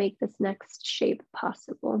order to make this next shape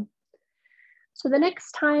possible. So the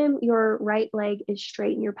next time your right leg is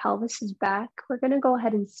straight and your pelvis is back, we're going to go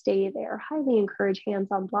ahead and stay there. Highly encourage hands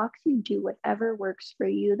on blocks. You do whatever works for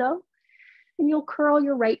you though. And you'll curl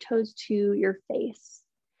your right toes to your face.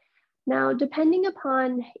 Now, depending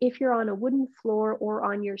upon if you're on a wooden floor or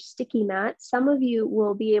on your sticky mat, some of you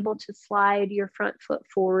will be able to slide your front foot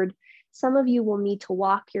forward Some of you will need to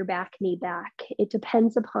walk your back knee back. It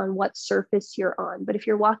depends upon what surface you're on. But if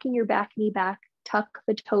you're walking your back knee back, tuck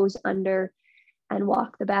the toes under and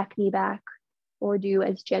walk the back knee back, or do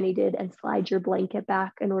as Jenny did and slide your blanket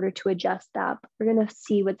back in order to adjust that. We're going to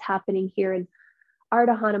see what's happening here in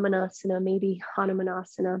Ardha Hanumanasana, maybe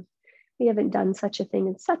Hanumanasana. We haven't done such a thing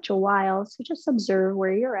in such a while, so just observe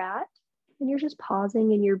where you're at, and you're just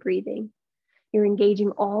pausing and you're breathing. You're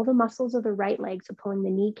engaging all the muscles of the right leg, so pulling the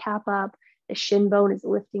kneecap up, the shin bone is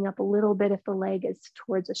lifting up a little bit if the leg is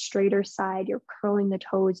towards a straighter side. You're curling the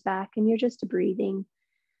toes back, and you're just breathing.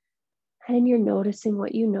 And you're noticing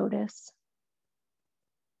what you notice.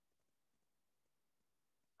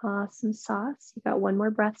 Awesome sauce. You got one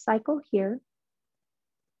more breath cycle here.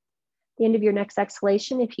 At the end of your next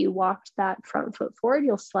exhalation, if you walked that front foot forward,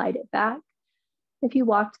 you'll slide it back. If you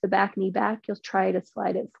walked the back knee back, you'll try to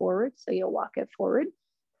slide it forward. So you'll walk it forward.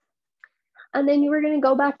 And then you were going to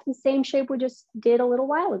go back to the same shape we just did a little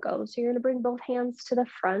while ago. So you're going to bring both hands to the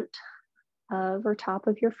front of or top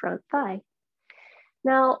of your front thigh.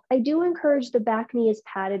 Now, I do encourage the back knee is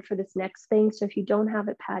padded for this next thing. So if you don't have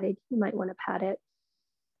it padded, you might want to pad it.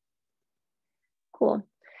 Cool.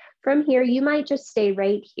 From here, you might just stay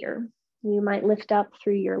right here. You might lift up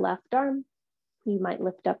through your left arm. You might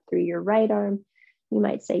lift up through your right arm. You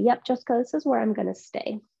might say, yep, Jessica, this is where I'm going to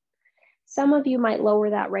stay. Some of you might lower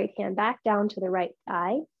that right hand back down to the right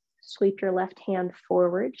thigh, sweep your left hand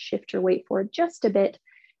forward, shift your weight forward just a bit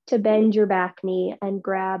to bend your back knee and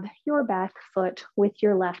grab your back foot with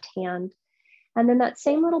your left hand. And then that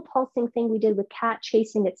same little pulsing thing we did with cat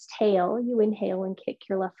chasing its tail, you inhale and kick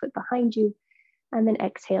your left foot behind you, and then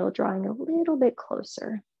exhale, drawing a little bit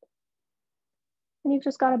closer. And you've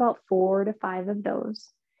just got about 4 to 5 of those,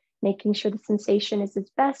 making sure the sensation is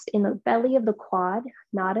its best in the belly of the quad,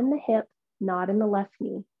 not in the hip, not in the left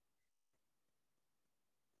knee.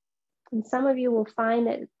 And some of you will find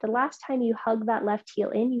that the last time you hug that left heel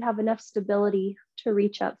in, you have enough stability to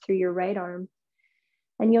reach up through your right arm.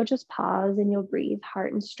 And you'll just pause and you'll breathe,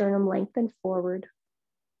 heart and sternum lengthen forward.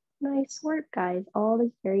 Nice work, guys. All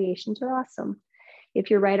these variations are awesome.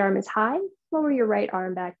 If your right arm is high, lower your right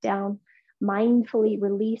arm back down. Mindfully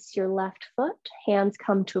release your left foot. Hands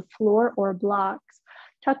come to floor or blocks.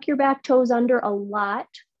 Tuck your back toes under a lot.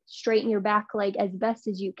 Straighten your back leg as best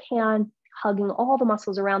as you can, hugging all the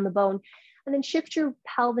muscles around the bone. And then shift your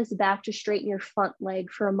pelvis back to straighten your front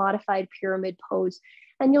leg for a modified pyramid pose.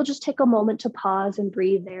 And you'll just take a moment to pause and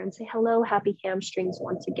breathe there and say, hello, happy hamstrings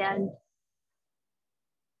once again.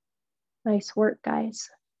 Nice work, guys.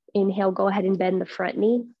 Inhale, go ahead and bend the front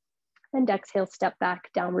knee. And exhale, step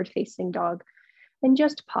back, downward facing dog. And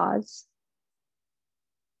just pause.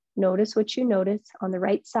 Notice what you notice on the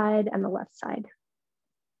right side and the left side.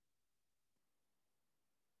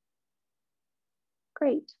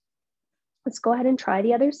 Great. Let's go ahead and try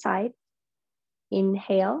the other side.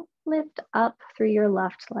 Inhale, lift up through your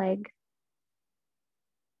left leg.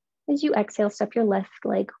 As you exhale, step your left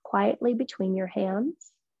leg quietly between your hands.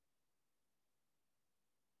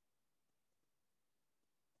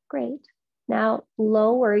 Great. Now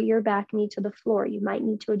lower your back knee to the floor. You might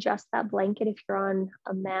need to adjust that blanket if you're on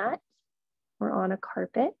a mat or on a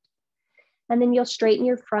carpet. And then you'll straighten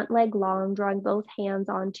your front leg long, drawing both hands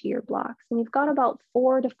onto your blocks. And you've got about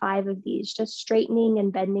 4 to 5 of these, just straightening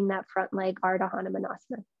and bending that front leg, Ardha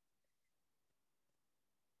Hanumanasana.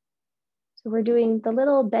 So we're doing the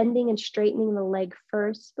little bending and straightening the leg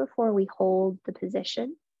first before we hold the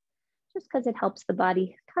position, just because it helps the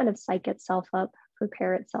body kind of psych itself up,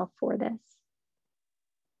 prepare itself for this.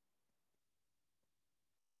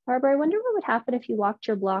 Barbara, I wonder what would happen if you walked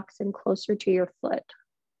your blocks in closer to your foot.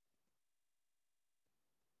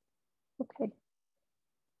 Okay.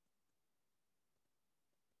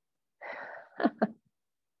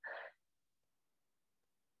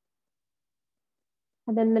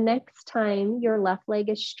 And then the next time your left leg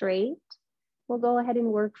is straight, we'll go ahead and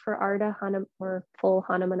work for Ardha Hanum or full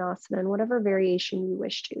Hanumanasana and whatever variation you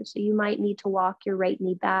wish to. So you might need to walk your right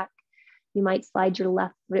knee back. You might slide your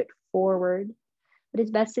left foot forward, but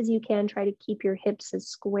as best as you can, try to keep your hips as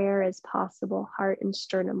square as possible, heart and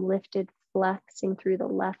sternum lifted, flexing through the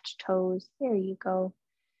left toes. There you go.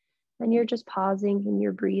 And you're just pausing and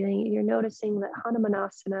you're breathing and you're noticing that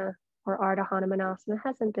Hanumanasana or Ardha Hanumanasana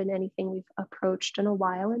hasn't been anything we've approached in a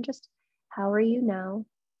while, and just how are you now?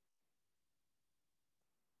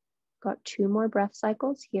 Got 2 more breath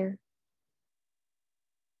cycles here.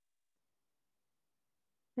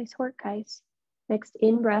 Nice work, guys. Next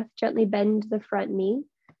in breath, gently bend the front knee,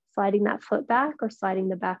 sliding that foot back or sliding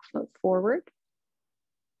the back foot forward.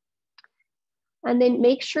 And then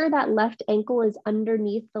make sure that left ankle is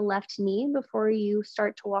underneath the left knee before you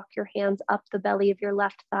start to walk your hands up the belly of your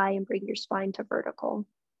left thigh and bring your spine to vertical.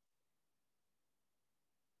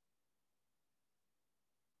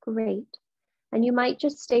 Great. And you might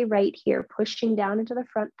just stay right here, pushing down into the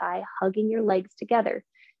front thigh, hugging your legs together.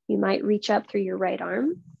 You might reach up through your right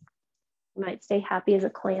arm. You might stay happy as a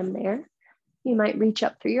clam there. You might reach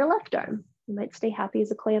up through your left arm. You might stay happy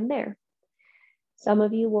as a clam there. Some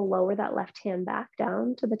of you will lower that left hand back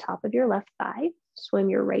down to the top of your left thigh, swim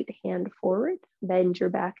your right hand forward, bend your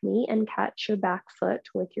back knee, and catch your back foot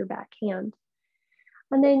with your back hand.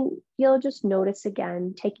 And then you'll just notice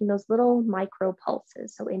again, taking those little micro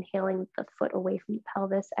pulses. So inhaling the foot away from the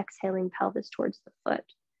pelvis, exhaling pelvis towards the foot.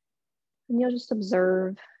 And you'll just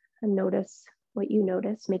observe and notice what you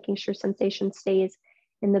notice, making sure sensation stays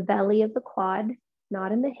in the belly of the quad,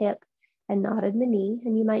 not in the hip and not in the knee.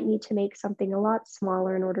 And you might need to make something a lot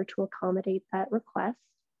smaller in order to accommodate that request.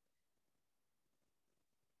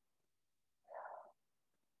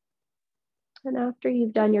 And after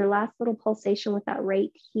you've done your last little pulsation with that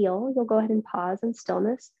right heel, you'll go ahead and pause in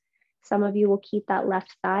stillness. Some of you will keep that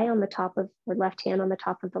left thigh on the top of, or left hand on the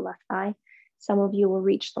top of the left thigh. Some of you will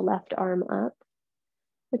reach the left arm up,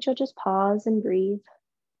 but you'll just pause and breathe.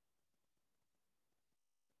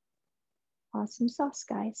 Awesome sauce,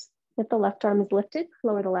 guys. If the left arm is lifted,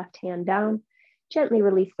 lower the left hand down. Gently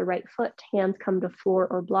release the right foot. Hands come to floor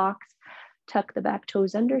or blocks. Tuck the back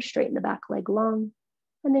toes under, straighten the back leg long.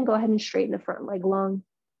 And then go ahead and straighten the front leg long.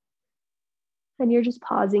 And you're just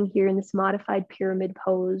pausing here in this modified pyramid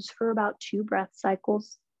pose for about 2 breath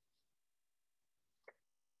cycles.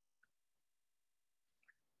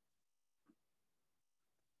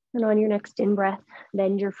 And on your next in-breath,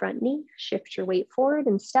 bend your front knee, shift your weight forward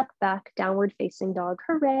and step back, downward facing dog.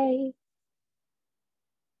 Hooray!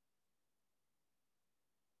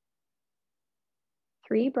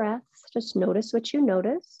 Three breaths, just notice what you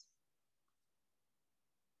notice.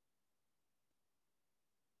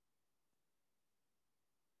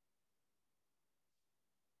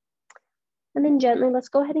 And then gently, let's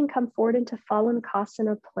go ahead and come forward into Falun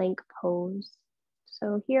plank pose.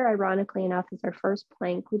 So here, ironically enough, is our first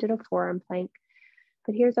plank. We did a forearm plank,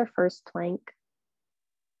 but here's our first plank.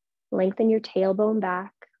 Lengthen your tailbone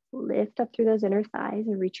back, lift up through those inner thighs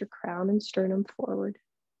and reach your crown and sternum forward.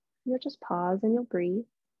 You'll just pause and you'll breathe.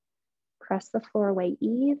 Press the floor away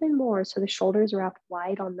even more so the shoulders wrap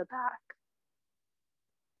wide on the back.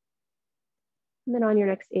 And then on your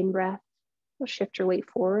next in-breath, you'll shift your weight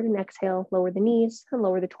forward and exhale, lower the knees and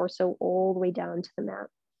lower the torso all the way down to the mat.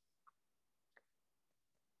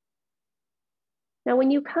 Now,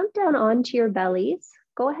 when you come down onto your bellies,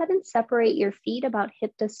 go ahead and separate your feet about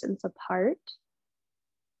hip distance apart.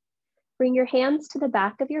 Bring your hands to the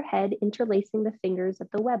back of your head, interlacing the fingers of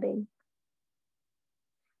the webbing.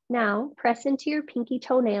 Now, press into your pinky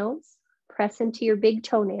toenails, press into your big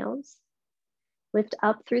toenails, lift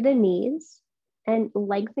up through the knees, and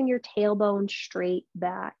lengthen your tailbone straight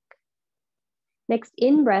back. Next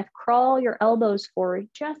in-breath, crawl your elbows forward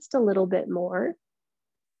just a little bit more.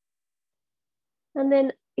 And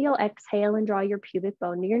then you'll exhale and draw your pubic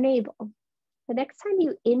bone to your navel. The next time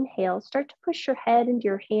you inhale, start to push your head into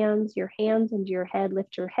your hands into your head,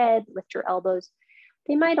 lift your elbows.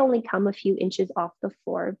 They might only come a few inches off the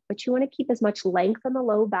floor, but you want to keep as much length in the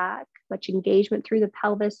low back, much engagement through the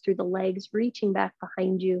pelvis, through the legs, reaching back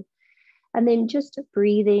behind you. And then just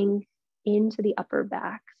breathing into the upper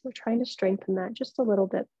back. So we're trying to strengthen that just a little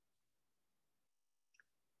bit.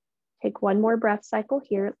 Take one more breath cycle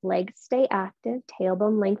here. Legs stay active,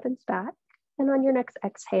 tailbone lengthens back. And on your next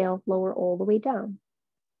exhale, lower all the way down.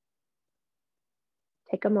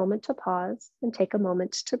 Take a moment to pause and take a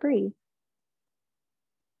moment to breathe.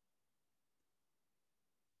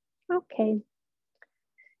 Okay.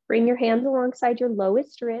 Bring your hands alongside your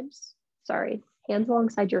lowest ribs. Hands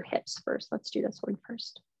alongside your hips first. Let's do this one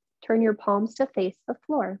first. Turn your palms to face the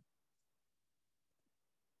floor.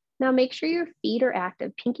 Now make sure your feet are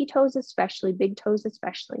active, pinky toes especially, big toes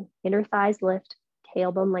especially. Inner thighs lift,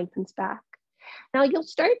 tailbone lengthens back. Now you'll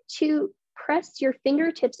start to press your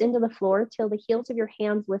fingertips into the floor till the heels of your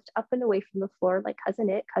hands lift up and away from the floor like cousin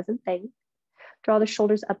it, cousin thing. Draw the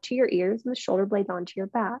shoulders up to your ears and the shoulder blades onto your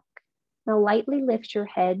back. Now lightly lift your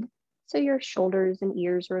head so your shoulders and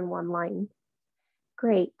ears are in one line.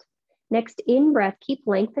 Great. Next in-breath, keep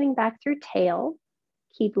lengthening back through tail,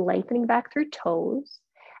 keep lengthening back through toes,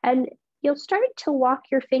 and you'll start to walk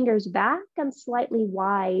your fingers back and slightly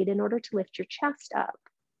wide in order to lift your chest up.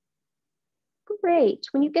 Great.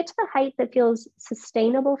 When you get to the height that feels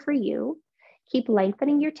sustainable for you, keep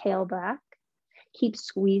lengthening your tail back, Keep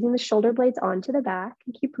squeezing the shoulder blades onto the back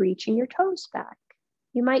and keep reaching your toes back.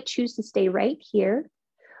 You might choose to stay right here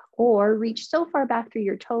or reach so far back through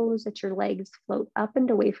your toes that your legs float up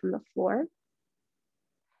and away from the floor.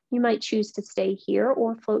 You might choose to stay here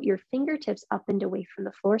or float your fingertips up and away from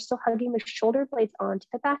the floor, still hugging the shoulder blades onto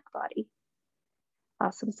the back body.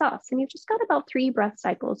 Awesome sauce. And you've just got about 3 breath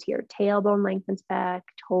cycles here. Tailbone lengthens back,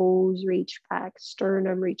 toes reach back,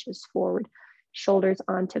 sternum reaches forward, shoulders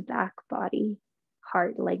onto back body,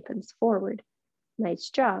 heart lengthens forward. Nice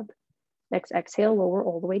job. Next exhale, lower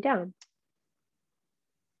all the way down.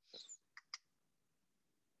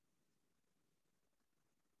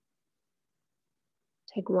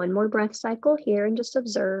 Take one more breath cycle here and just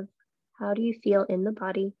observe, how do you feel in the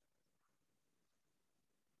body?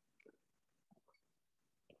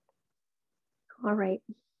 All right.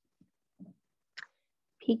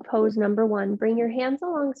 Peak pose number 1, bring your hands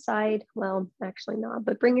alongside, well, actually not,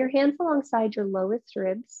 but bring your hands alongside your lowest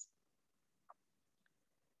ribs.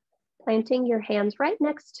 Planting your hands right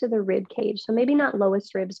next to the rib cage. So maybe not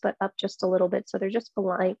lowest ribs, but up just a little bit. So they're just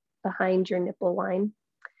behind your nipple line.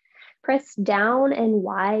 Press down and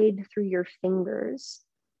wide through your fingers.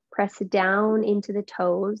 Press down into the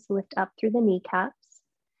toes, lift up through the kneecaps,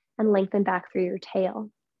 and lengthen back through your tail.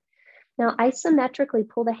 Now, isometrically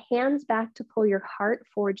pull the hands back to pull your heart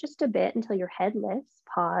forward just a bit until your head lifts.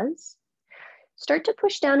 Pause. Start to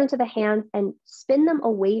push down into the hands and spin them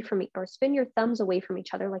away from or spin your thumbs away from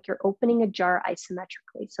each other like you're opening a jar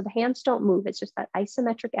isometrically. So the hands don't move. It's just that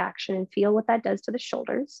isometric action, and feel what that does to the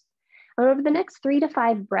shoulders. And over the next 3 to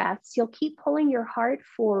 5 breaths, you'll keep pulling your heart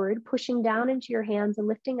forward, pushing down into your hands and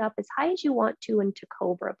lifting up as high as you want to into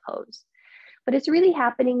cobra pose. But it's really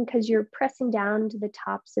happening because you're pressing down to the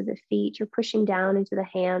tops of the feet, you're pushing down into the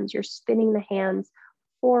hands, you're spinning the hands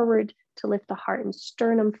forward to lift the heart and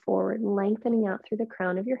sternum forward, lengthening out through the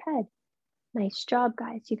crown of your head. Nice job,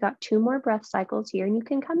 guys. You got 2 more breath cycles here, and you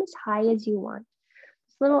can come as high as you want.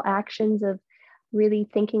 These little actions of really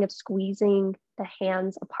thinking of squeezing the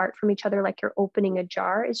hands apart from each other like you're opening a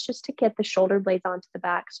jar is just to get the shoulder blades onto the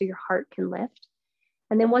back so your heart can lift.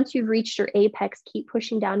 And then once you've reached your apex, keep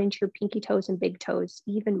pushing down into your pinky toes and big toes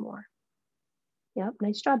even more. Yep,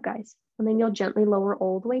 nice job, guys. And then you'll gently lower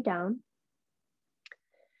all the way down.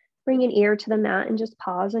 Bring an ear to the mat and just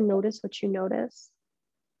pause and notice what you notice.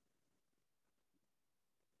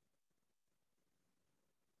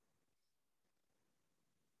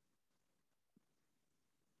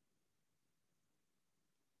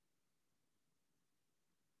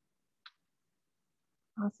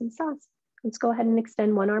 Awesome sauce. Let's go ahead and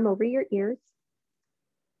extend one arm over your ears.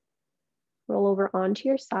 Roll over onto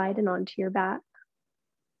your side and onto your back.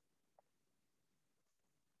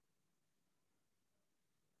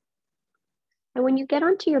 And when you get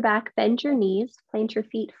onto your back, bend your knees, plant your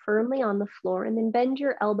feet firmly on the floor, and then bend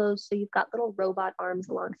your elbows so you've got little robot arms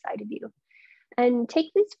alongside of you. And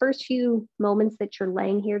take these first few moments that you're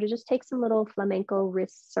laying here to just take some little flamenco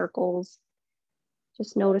wrist circles,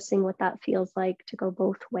 just noticing what that feels like to go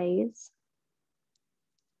both ways.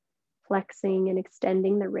 Flexing and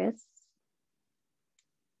extending the wrists.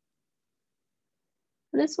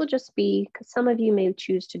 And this will just be, because some of you may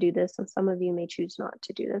choose to do this and some of you may choose not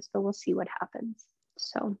to do this, but we'll see what happens.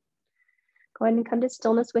 So go ahead and come to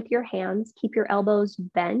stillness with your hands. Keep your elbows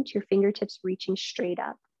bent, your fingertips reaching straight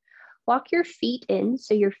up. Walk your feet in,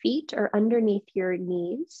 so your feet are underneath your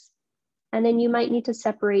knees. And then you might need to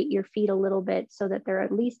separate your feet a little bit so that they're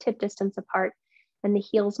at least hip distance apart, and the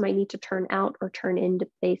heels might need to turn out or turn in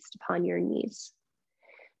based upon your knees.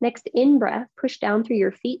 Next, in breath, push down through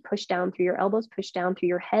your feet, push down through your elbows, push down through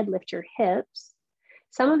your head, lift your hips.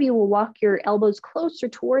 Some of you will walk your elbows closer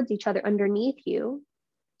towards each other underneath you.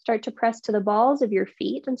 Start to press to the balls of your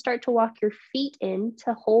feet and start to walk your feet in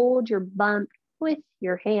to hold your bump with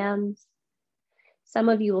your hands. Some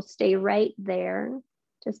of you will stay right there,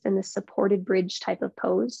 just in the supported bridge type of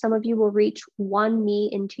pose. Some of you will reach one knee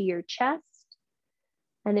into your chest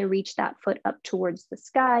and then reach that foot up towards the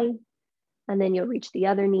sky. And then you'll reach the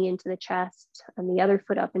other knee into the chest and the other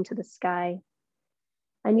foot up into the sky.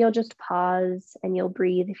 And you'll just pause and you'll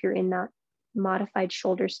breathe. If you're in that modified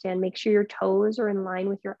shoulder stand, make sure your toes are in line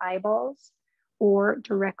with your eyeballs or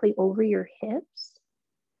directly over your hips.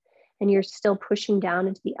 And you're still pushing down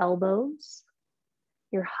into the elbows.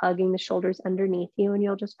 You're hugging the shoulders underneath you, and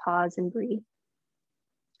you'll just pause and breathe.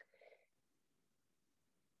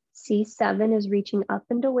 C7 is reaching up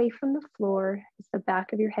and away from the floor as the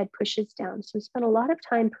back of your head pushes down. So we spent a lot of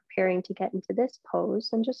time preparing to get into this pose,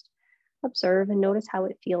 and just observe and notice how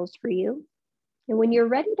it feels for you. And when you're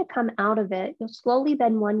ready to come out of it, you'll slowly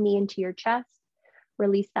bend one knee into your chest,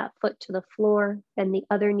 release that foot to the floor, bend the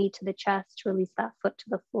other knee to the chest, release that foot to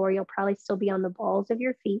the floor. You'll probably still be on the balls of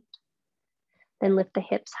your feet. Then lift the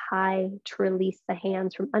hips high to release the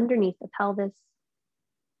hands from underneath the pelvis.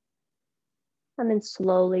 And then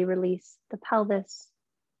slowly release the pelvis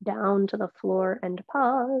down to the floor and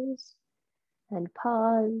pause, and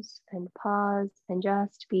pause, and pause, and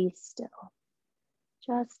just be still.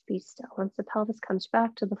 Just be still. Once the pelvis comes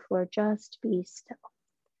back to the floor, just be still.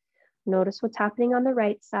 Notice what's happening on the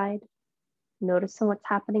right side. Notice what's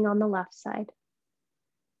happening on the left side.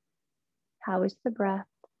 How is the breath?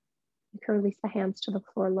 You can release the hands to the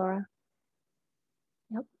floor, Laura.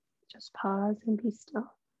 Yep, just pause and be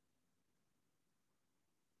still.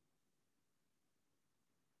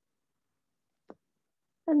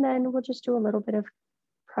 And then we'll just do a little bit of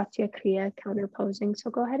pratyakriya, counter posing. So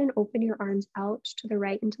go ahead and open your arms out to the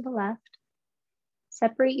right and to the left.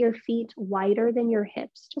 Separate your feet wider than your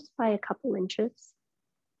hips, just by a couple inches.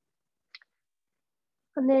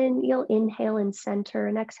 And then you'll inhale and center,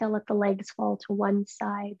 and exhale, let the legs fall to one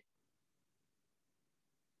side.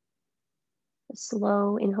 A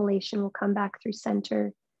slow inhalation will come back through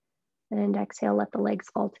center, and exhale, let the legs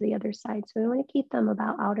fall to the other side. So we want to keep them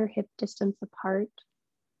about outer hip distance apart.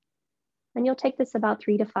 And you'll take this about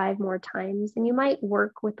 3 to 5 more times, and you might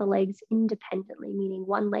work with the legs independently, meaning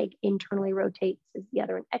one leg internally rotates as the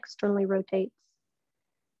other one externally rotates,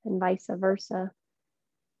 and vice versa.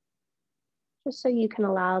 Just so you can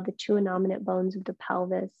allow the 2 innominate bones of the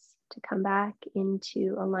pelvis to come back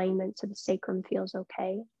into alignment so the sacrum feels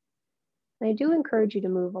okay. And I do encourage you to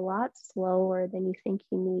move a lot slower than you think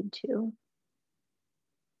you need to.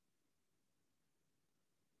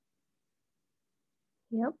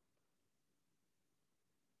 Yep.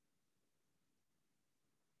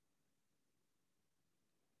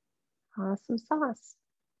 Awesome sauce.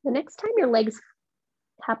 The next time your legs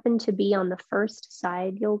happen to be on the first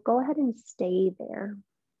side, you'll go ahead and stay there.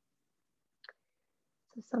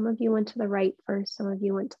 So some of you went to the right first, some of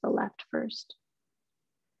you went to the left first.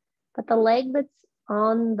 But the leg that's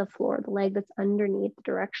on the floor, the leg that's underneath the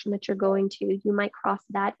direction that you're going to, you might cross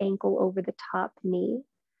that ankle over the top knee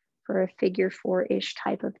for a figure 4-ish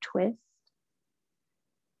type of twist.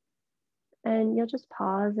 And you'll just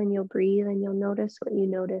pause and you'll breathe and you'll notice what you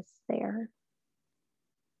notice there.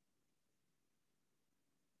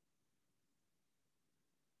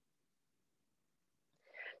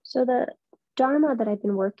 So the Dharma that I've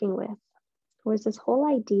been working with was this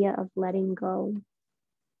whole idea of letting go.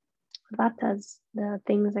 Vatas, the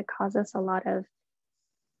things that cause us a lot of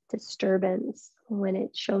disturbance when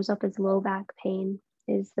it shows up as low back pain,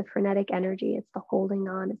 is the frenetic energy. It's the holding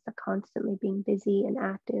on. It's the constantly being busy and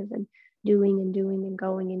active and doing and doing and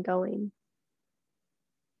going and going.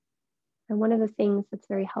 And one of the things that's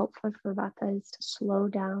very helpful for Vata is to slow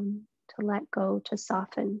down, to let go, to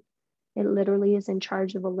soften. It literally is in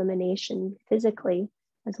charge of elimination physically,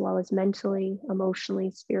 as well as mentally,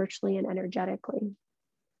 emotionally, spiritually, and energetically.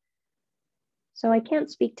 So I can't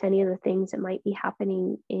speak to any of the things that might be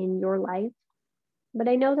happening in your life, but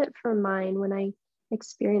I know that for mine, when I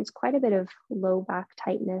experience quite a bit of low back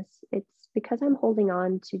tightness, it's because I'm holding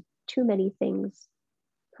on to too many things,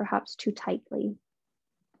 perhaps too tightly.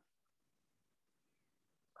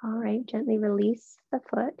 All right, gently release the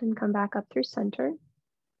foot and come back up through center.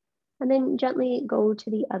 And then gently go to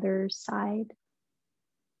the other side.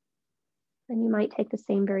 And you might take the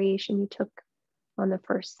same variation you took on the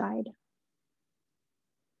first side.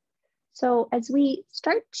 So as we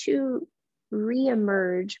start to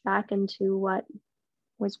re-emerge back into what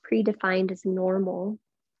was predefined as normal,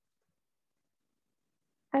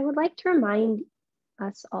 I would like to remind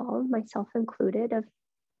us all, myself included, of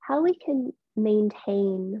how we can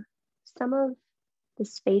maintain some of the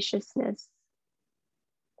spaciousness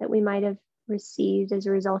that we might have received as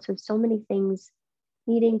a result of so many things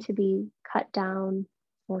needing to be cut down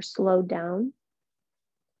or slowed down,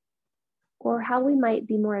 or how we might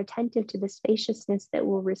be more attentive to the spaciousness that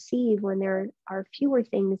we'll receive when there are fewer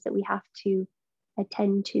things that we have to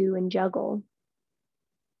attend to and juggle.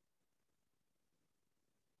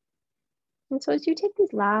 And so as you take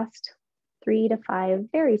these last 3 to 5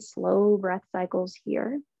 very slow breath cycles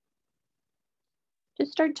here,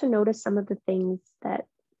 just start to notice some of the things that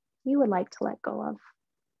you would like to let go of.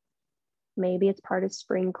 Maybe it's part of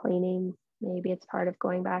spring cleaning. Maybe it's part of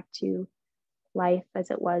going back to life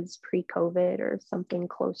as it was pre-COVID or something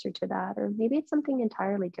closer to that, or maybe it's something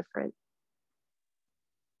entirely different.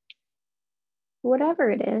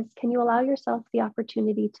 Whatever it is, can you allow yourself the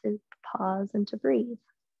opportunity to pause and to breathe?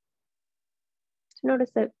 To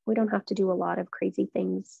notice that we don't have to do a lot of crazy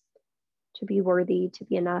things to be worthy, to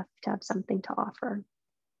be enough, to have something to offer.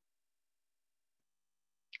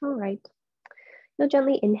 All right. You'll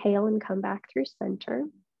gently inhale and come back through center.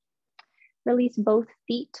 Release both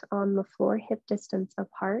feet on the floor, hip distance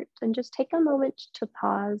apart, and just take a moment to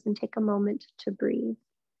pause and take a moment to breathe.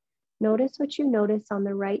 Notice what you notice on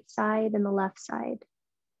the right side and the left side.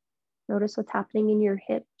 Notice what's happening in your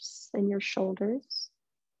hips and your shoulders.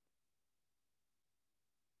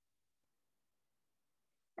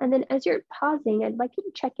 And then as you're pausing, I'd like you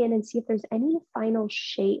to check in and see if there's any final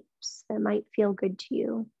shapes that might feel good to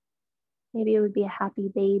you. Maybe it would be a happy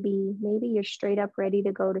baby. Maybe you're straight up ready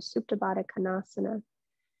to go to Supta Baddha Konasana.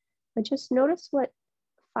 But just notice what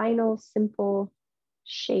final simple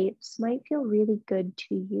shapes might feel really good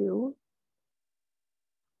to you.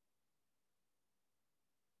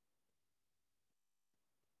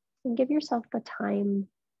 And give yourself the time,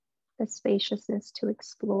 the spaciousness to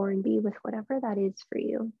explore and be with whatever that is for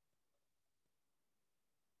you.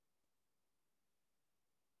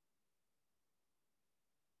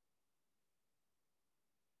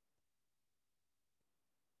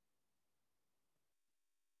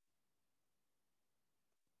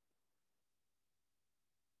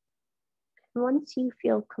 And once you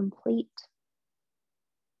feel complete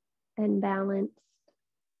and balanced,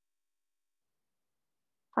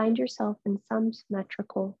 find yourself in some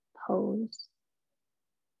symmetrical pose.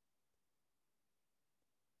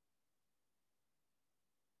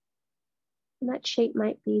 And that shape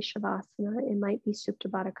might be Shavasana, it might be Supta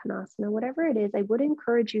Baddha Konasana, whatever it is, I would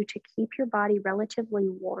encourage you to keep your body relatively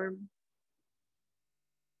warm.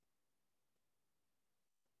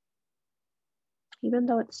 Even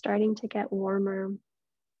though it's starting to get warmer,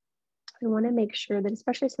 we want to make sure that,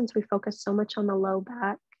 especially since we focus so much on the low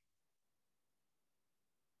back,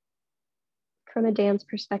 from a dance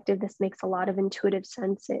perspective, this makes a lot of intuitive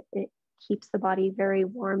sense. It keeps the body very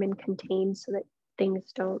warm and contained so that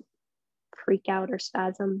things don't freak out or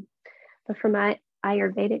spasm. But from my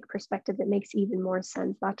Ayurvedic perspective, it makes even more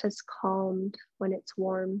sense. Vata's calmed when it's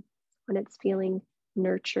warm, when it's feeling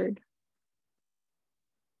nurtured.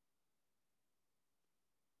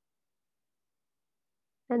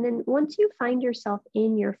 And then once you find yourself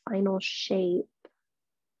in your final shape,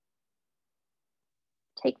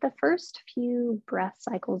 take the first few breath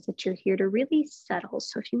cycles that you're here to really settle.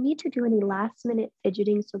 So if you need to do any last minute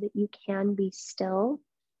fidgeting so that you can be still,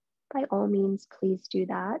 by all means, please do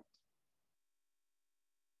that.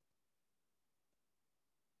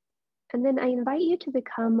 And then I invite you to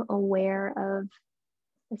become aware of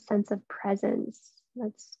the sense of presence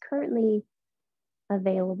that's currently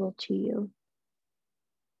available to you.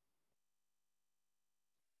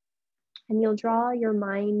 And you'll draw your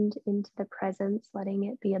mind into the presence, letting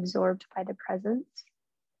it be absorbed by the presence.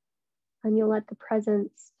 And you'll let the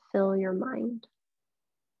presence fill your mind.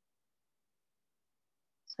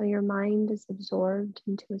 So your mind is absorbed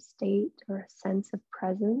into a state or a sense of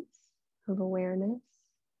presence, of awareness.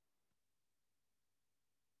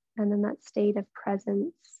 And then that state of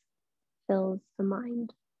presence fills the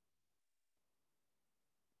mind.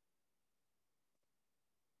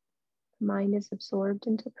 The mind is absorbed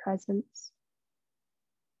into presence,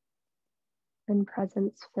 and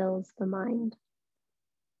presence fills the mind.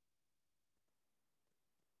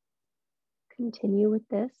 Continue with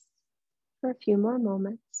this for a few more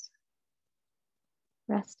moments,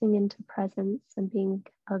 resting into presence and being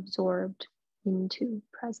absorbed into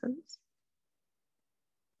presence.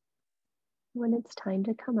 When it's time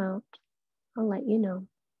to come out, I'll let you know.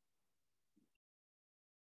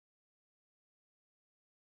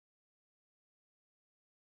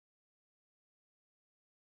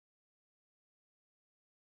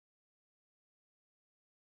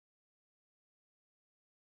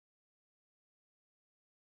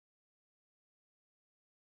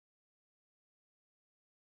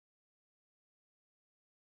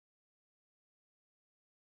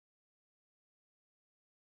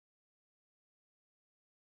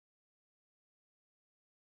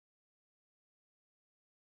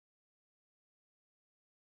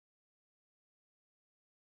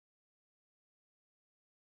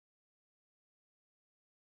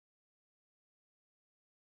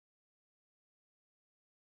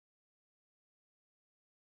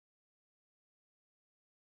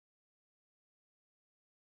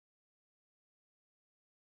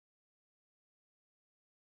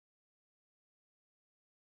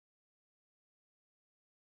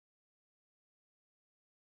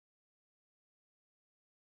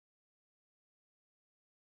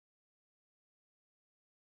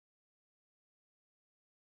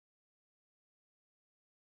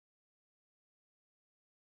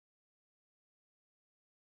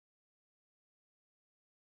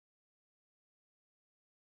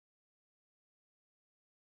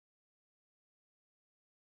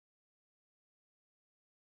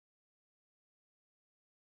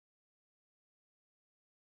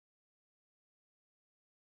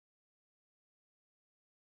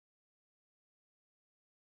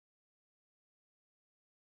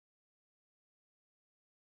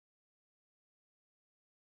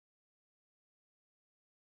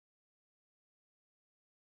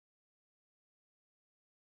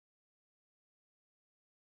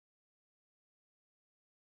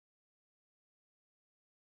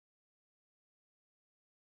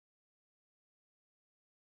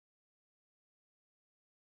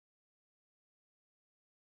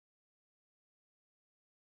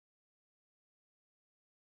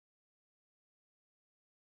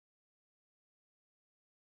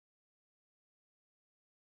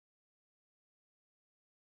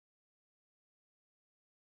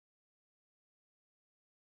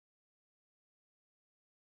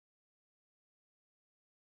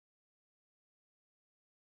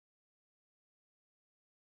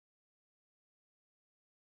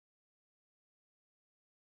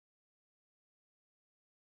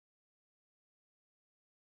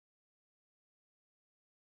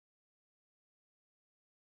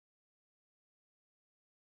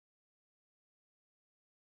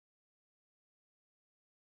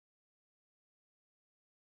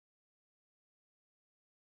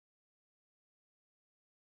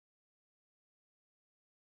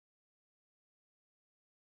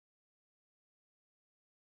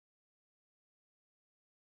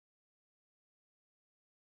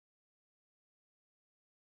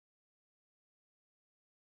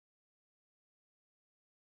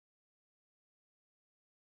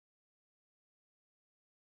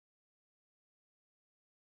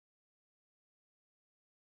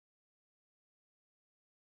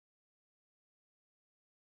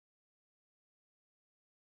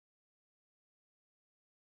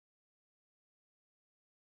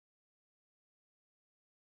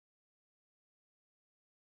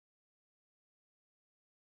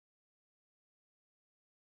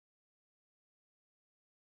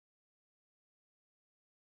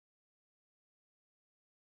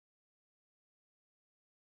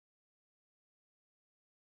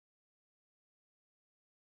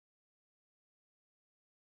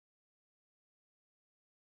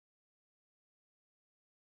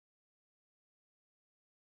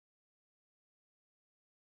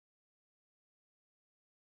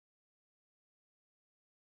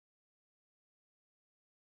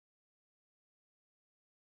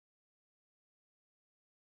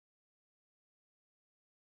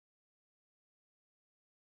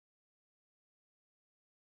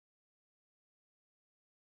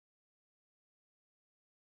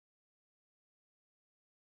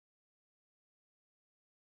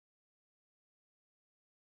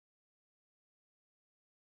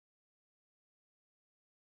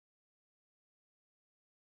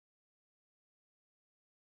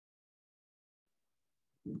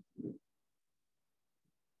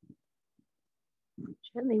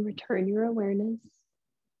 Gently return your awareness.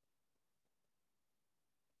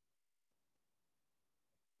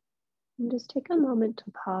 And just take a moment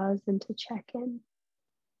to pause and to check in.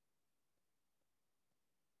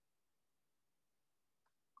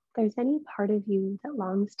 If there's any part of you that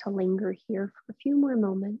longs to linger here for a few more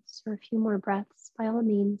moments or a few more breaths, by all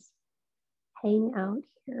means, hang out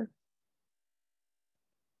here.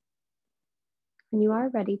 When you are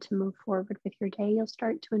ready to move forward with your day, you'll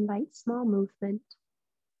start to invite small movement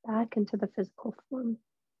back into the physical form.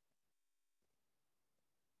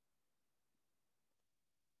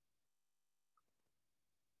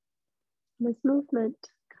 And as movement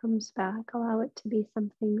comes back, allow it to be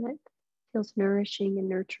something that feels nourishing and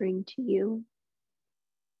nurturing to you.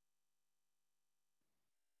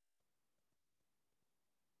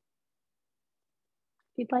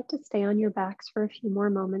 If you'd like to stay on your backs for a few more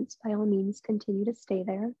moments, by all means, continue to stay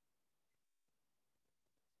there.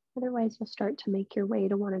 Otherwise, you'll start to make your way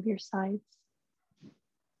to one of your sides.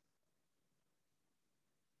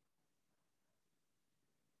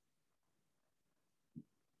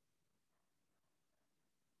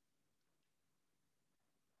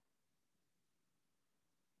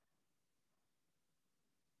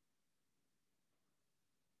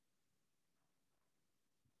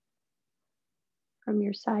 From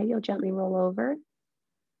your side, you'll gently roll over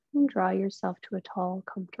and draw yourself to a tall,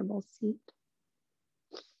 comfortable seat.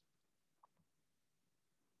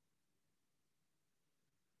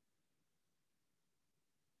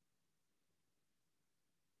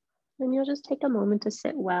 And you'll just take a moment to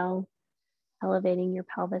sit well, elevating your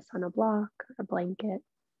pelvis on a block or a blanket,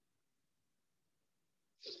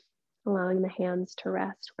 allowing the hands to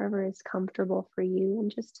rest wherever is comfortable for you, and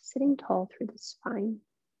just sitting tall through the spine.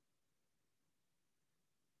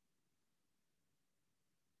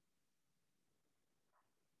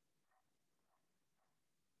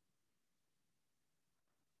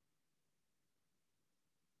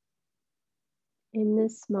 In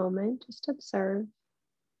this moment, just observe.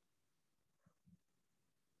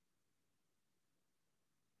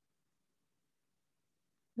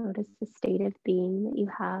 Notice the state of being that you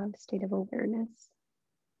have, state of awareness.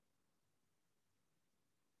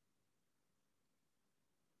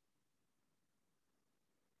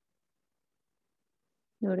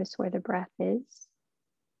 Notice where the breath is,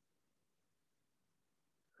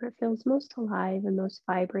 where it feels most alive and most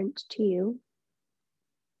vibrant to you.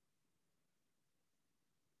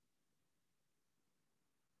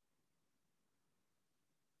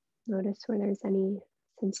 Notice where there's any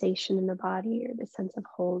sensation in the body or the sense of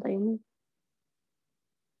holding.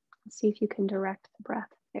 See if you can direct the breath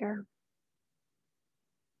there.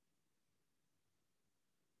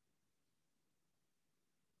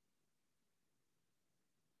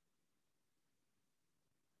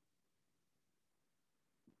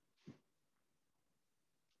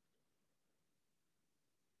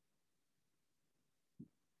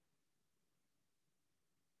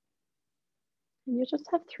 And you'll just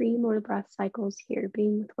have 3 more breath cycles here,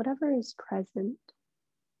 being with whatever is present.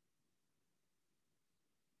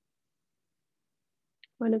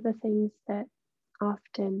 One of the things that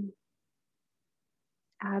often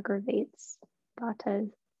aggravates vata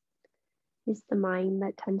is the mind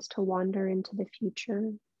that tends to wander into the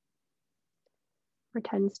future or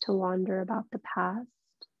tends to wander about the past.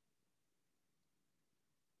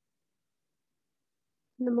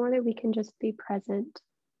 And the more that we can just be present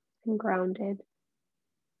and grounded,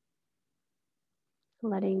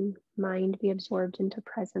 letting mind be absorbed into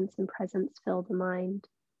presence and presence fill the mind,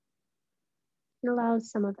 it allows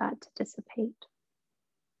some of that to dissipate.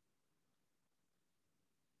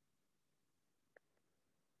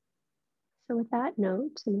 So with that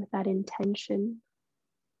note and with that intention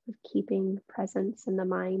of keeping presence in the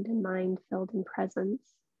mind and mind filled in presence,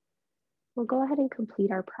 we'll go ahead and complete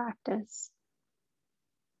our practice.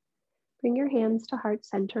 Bring your hands to heart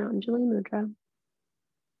center, Anjali Mudra.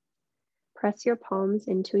 Press your palms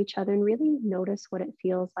into each other and really notice what it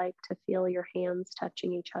feels like to feel your hands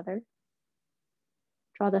touching each other.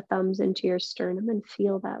 Draw the thumbs into your sternum and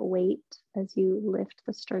feel that weight as you lift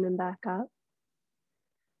the sternum back up.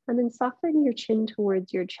 And then soften your chin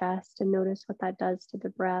towards your chest and notice what that does to the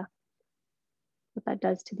breath, what that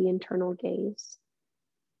does to the internal gaze.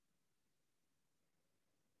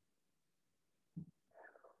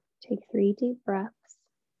 Take 3 deep breaths.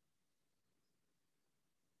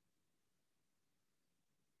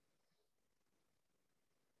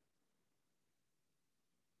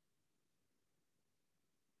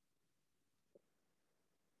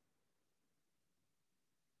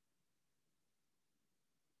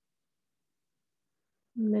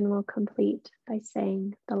 And then we'll complete by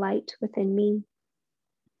saying, the light within me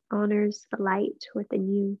honors the light within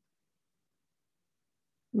you.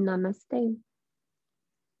 Namaste.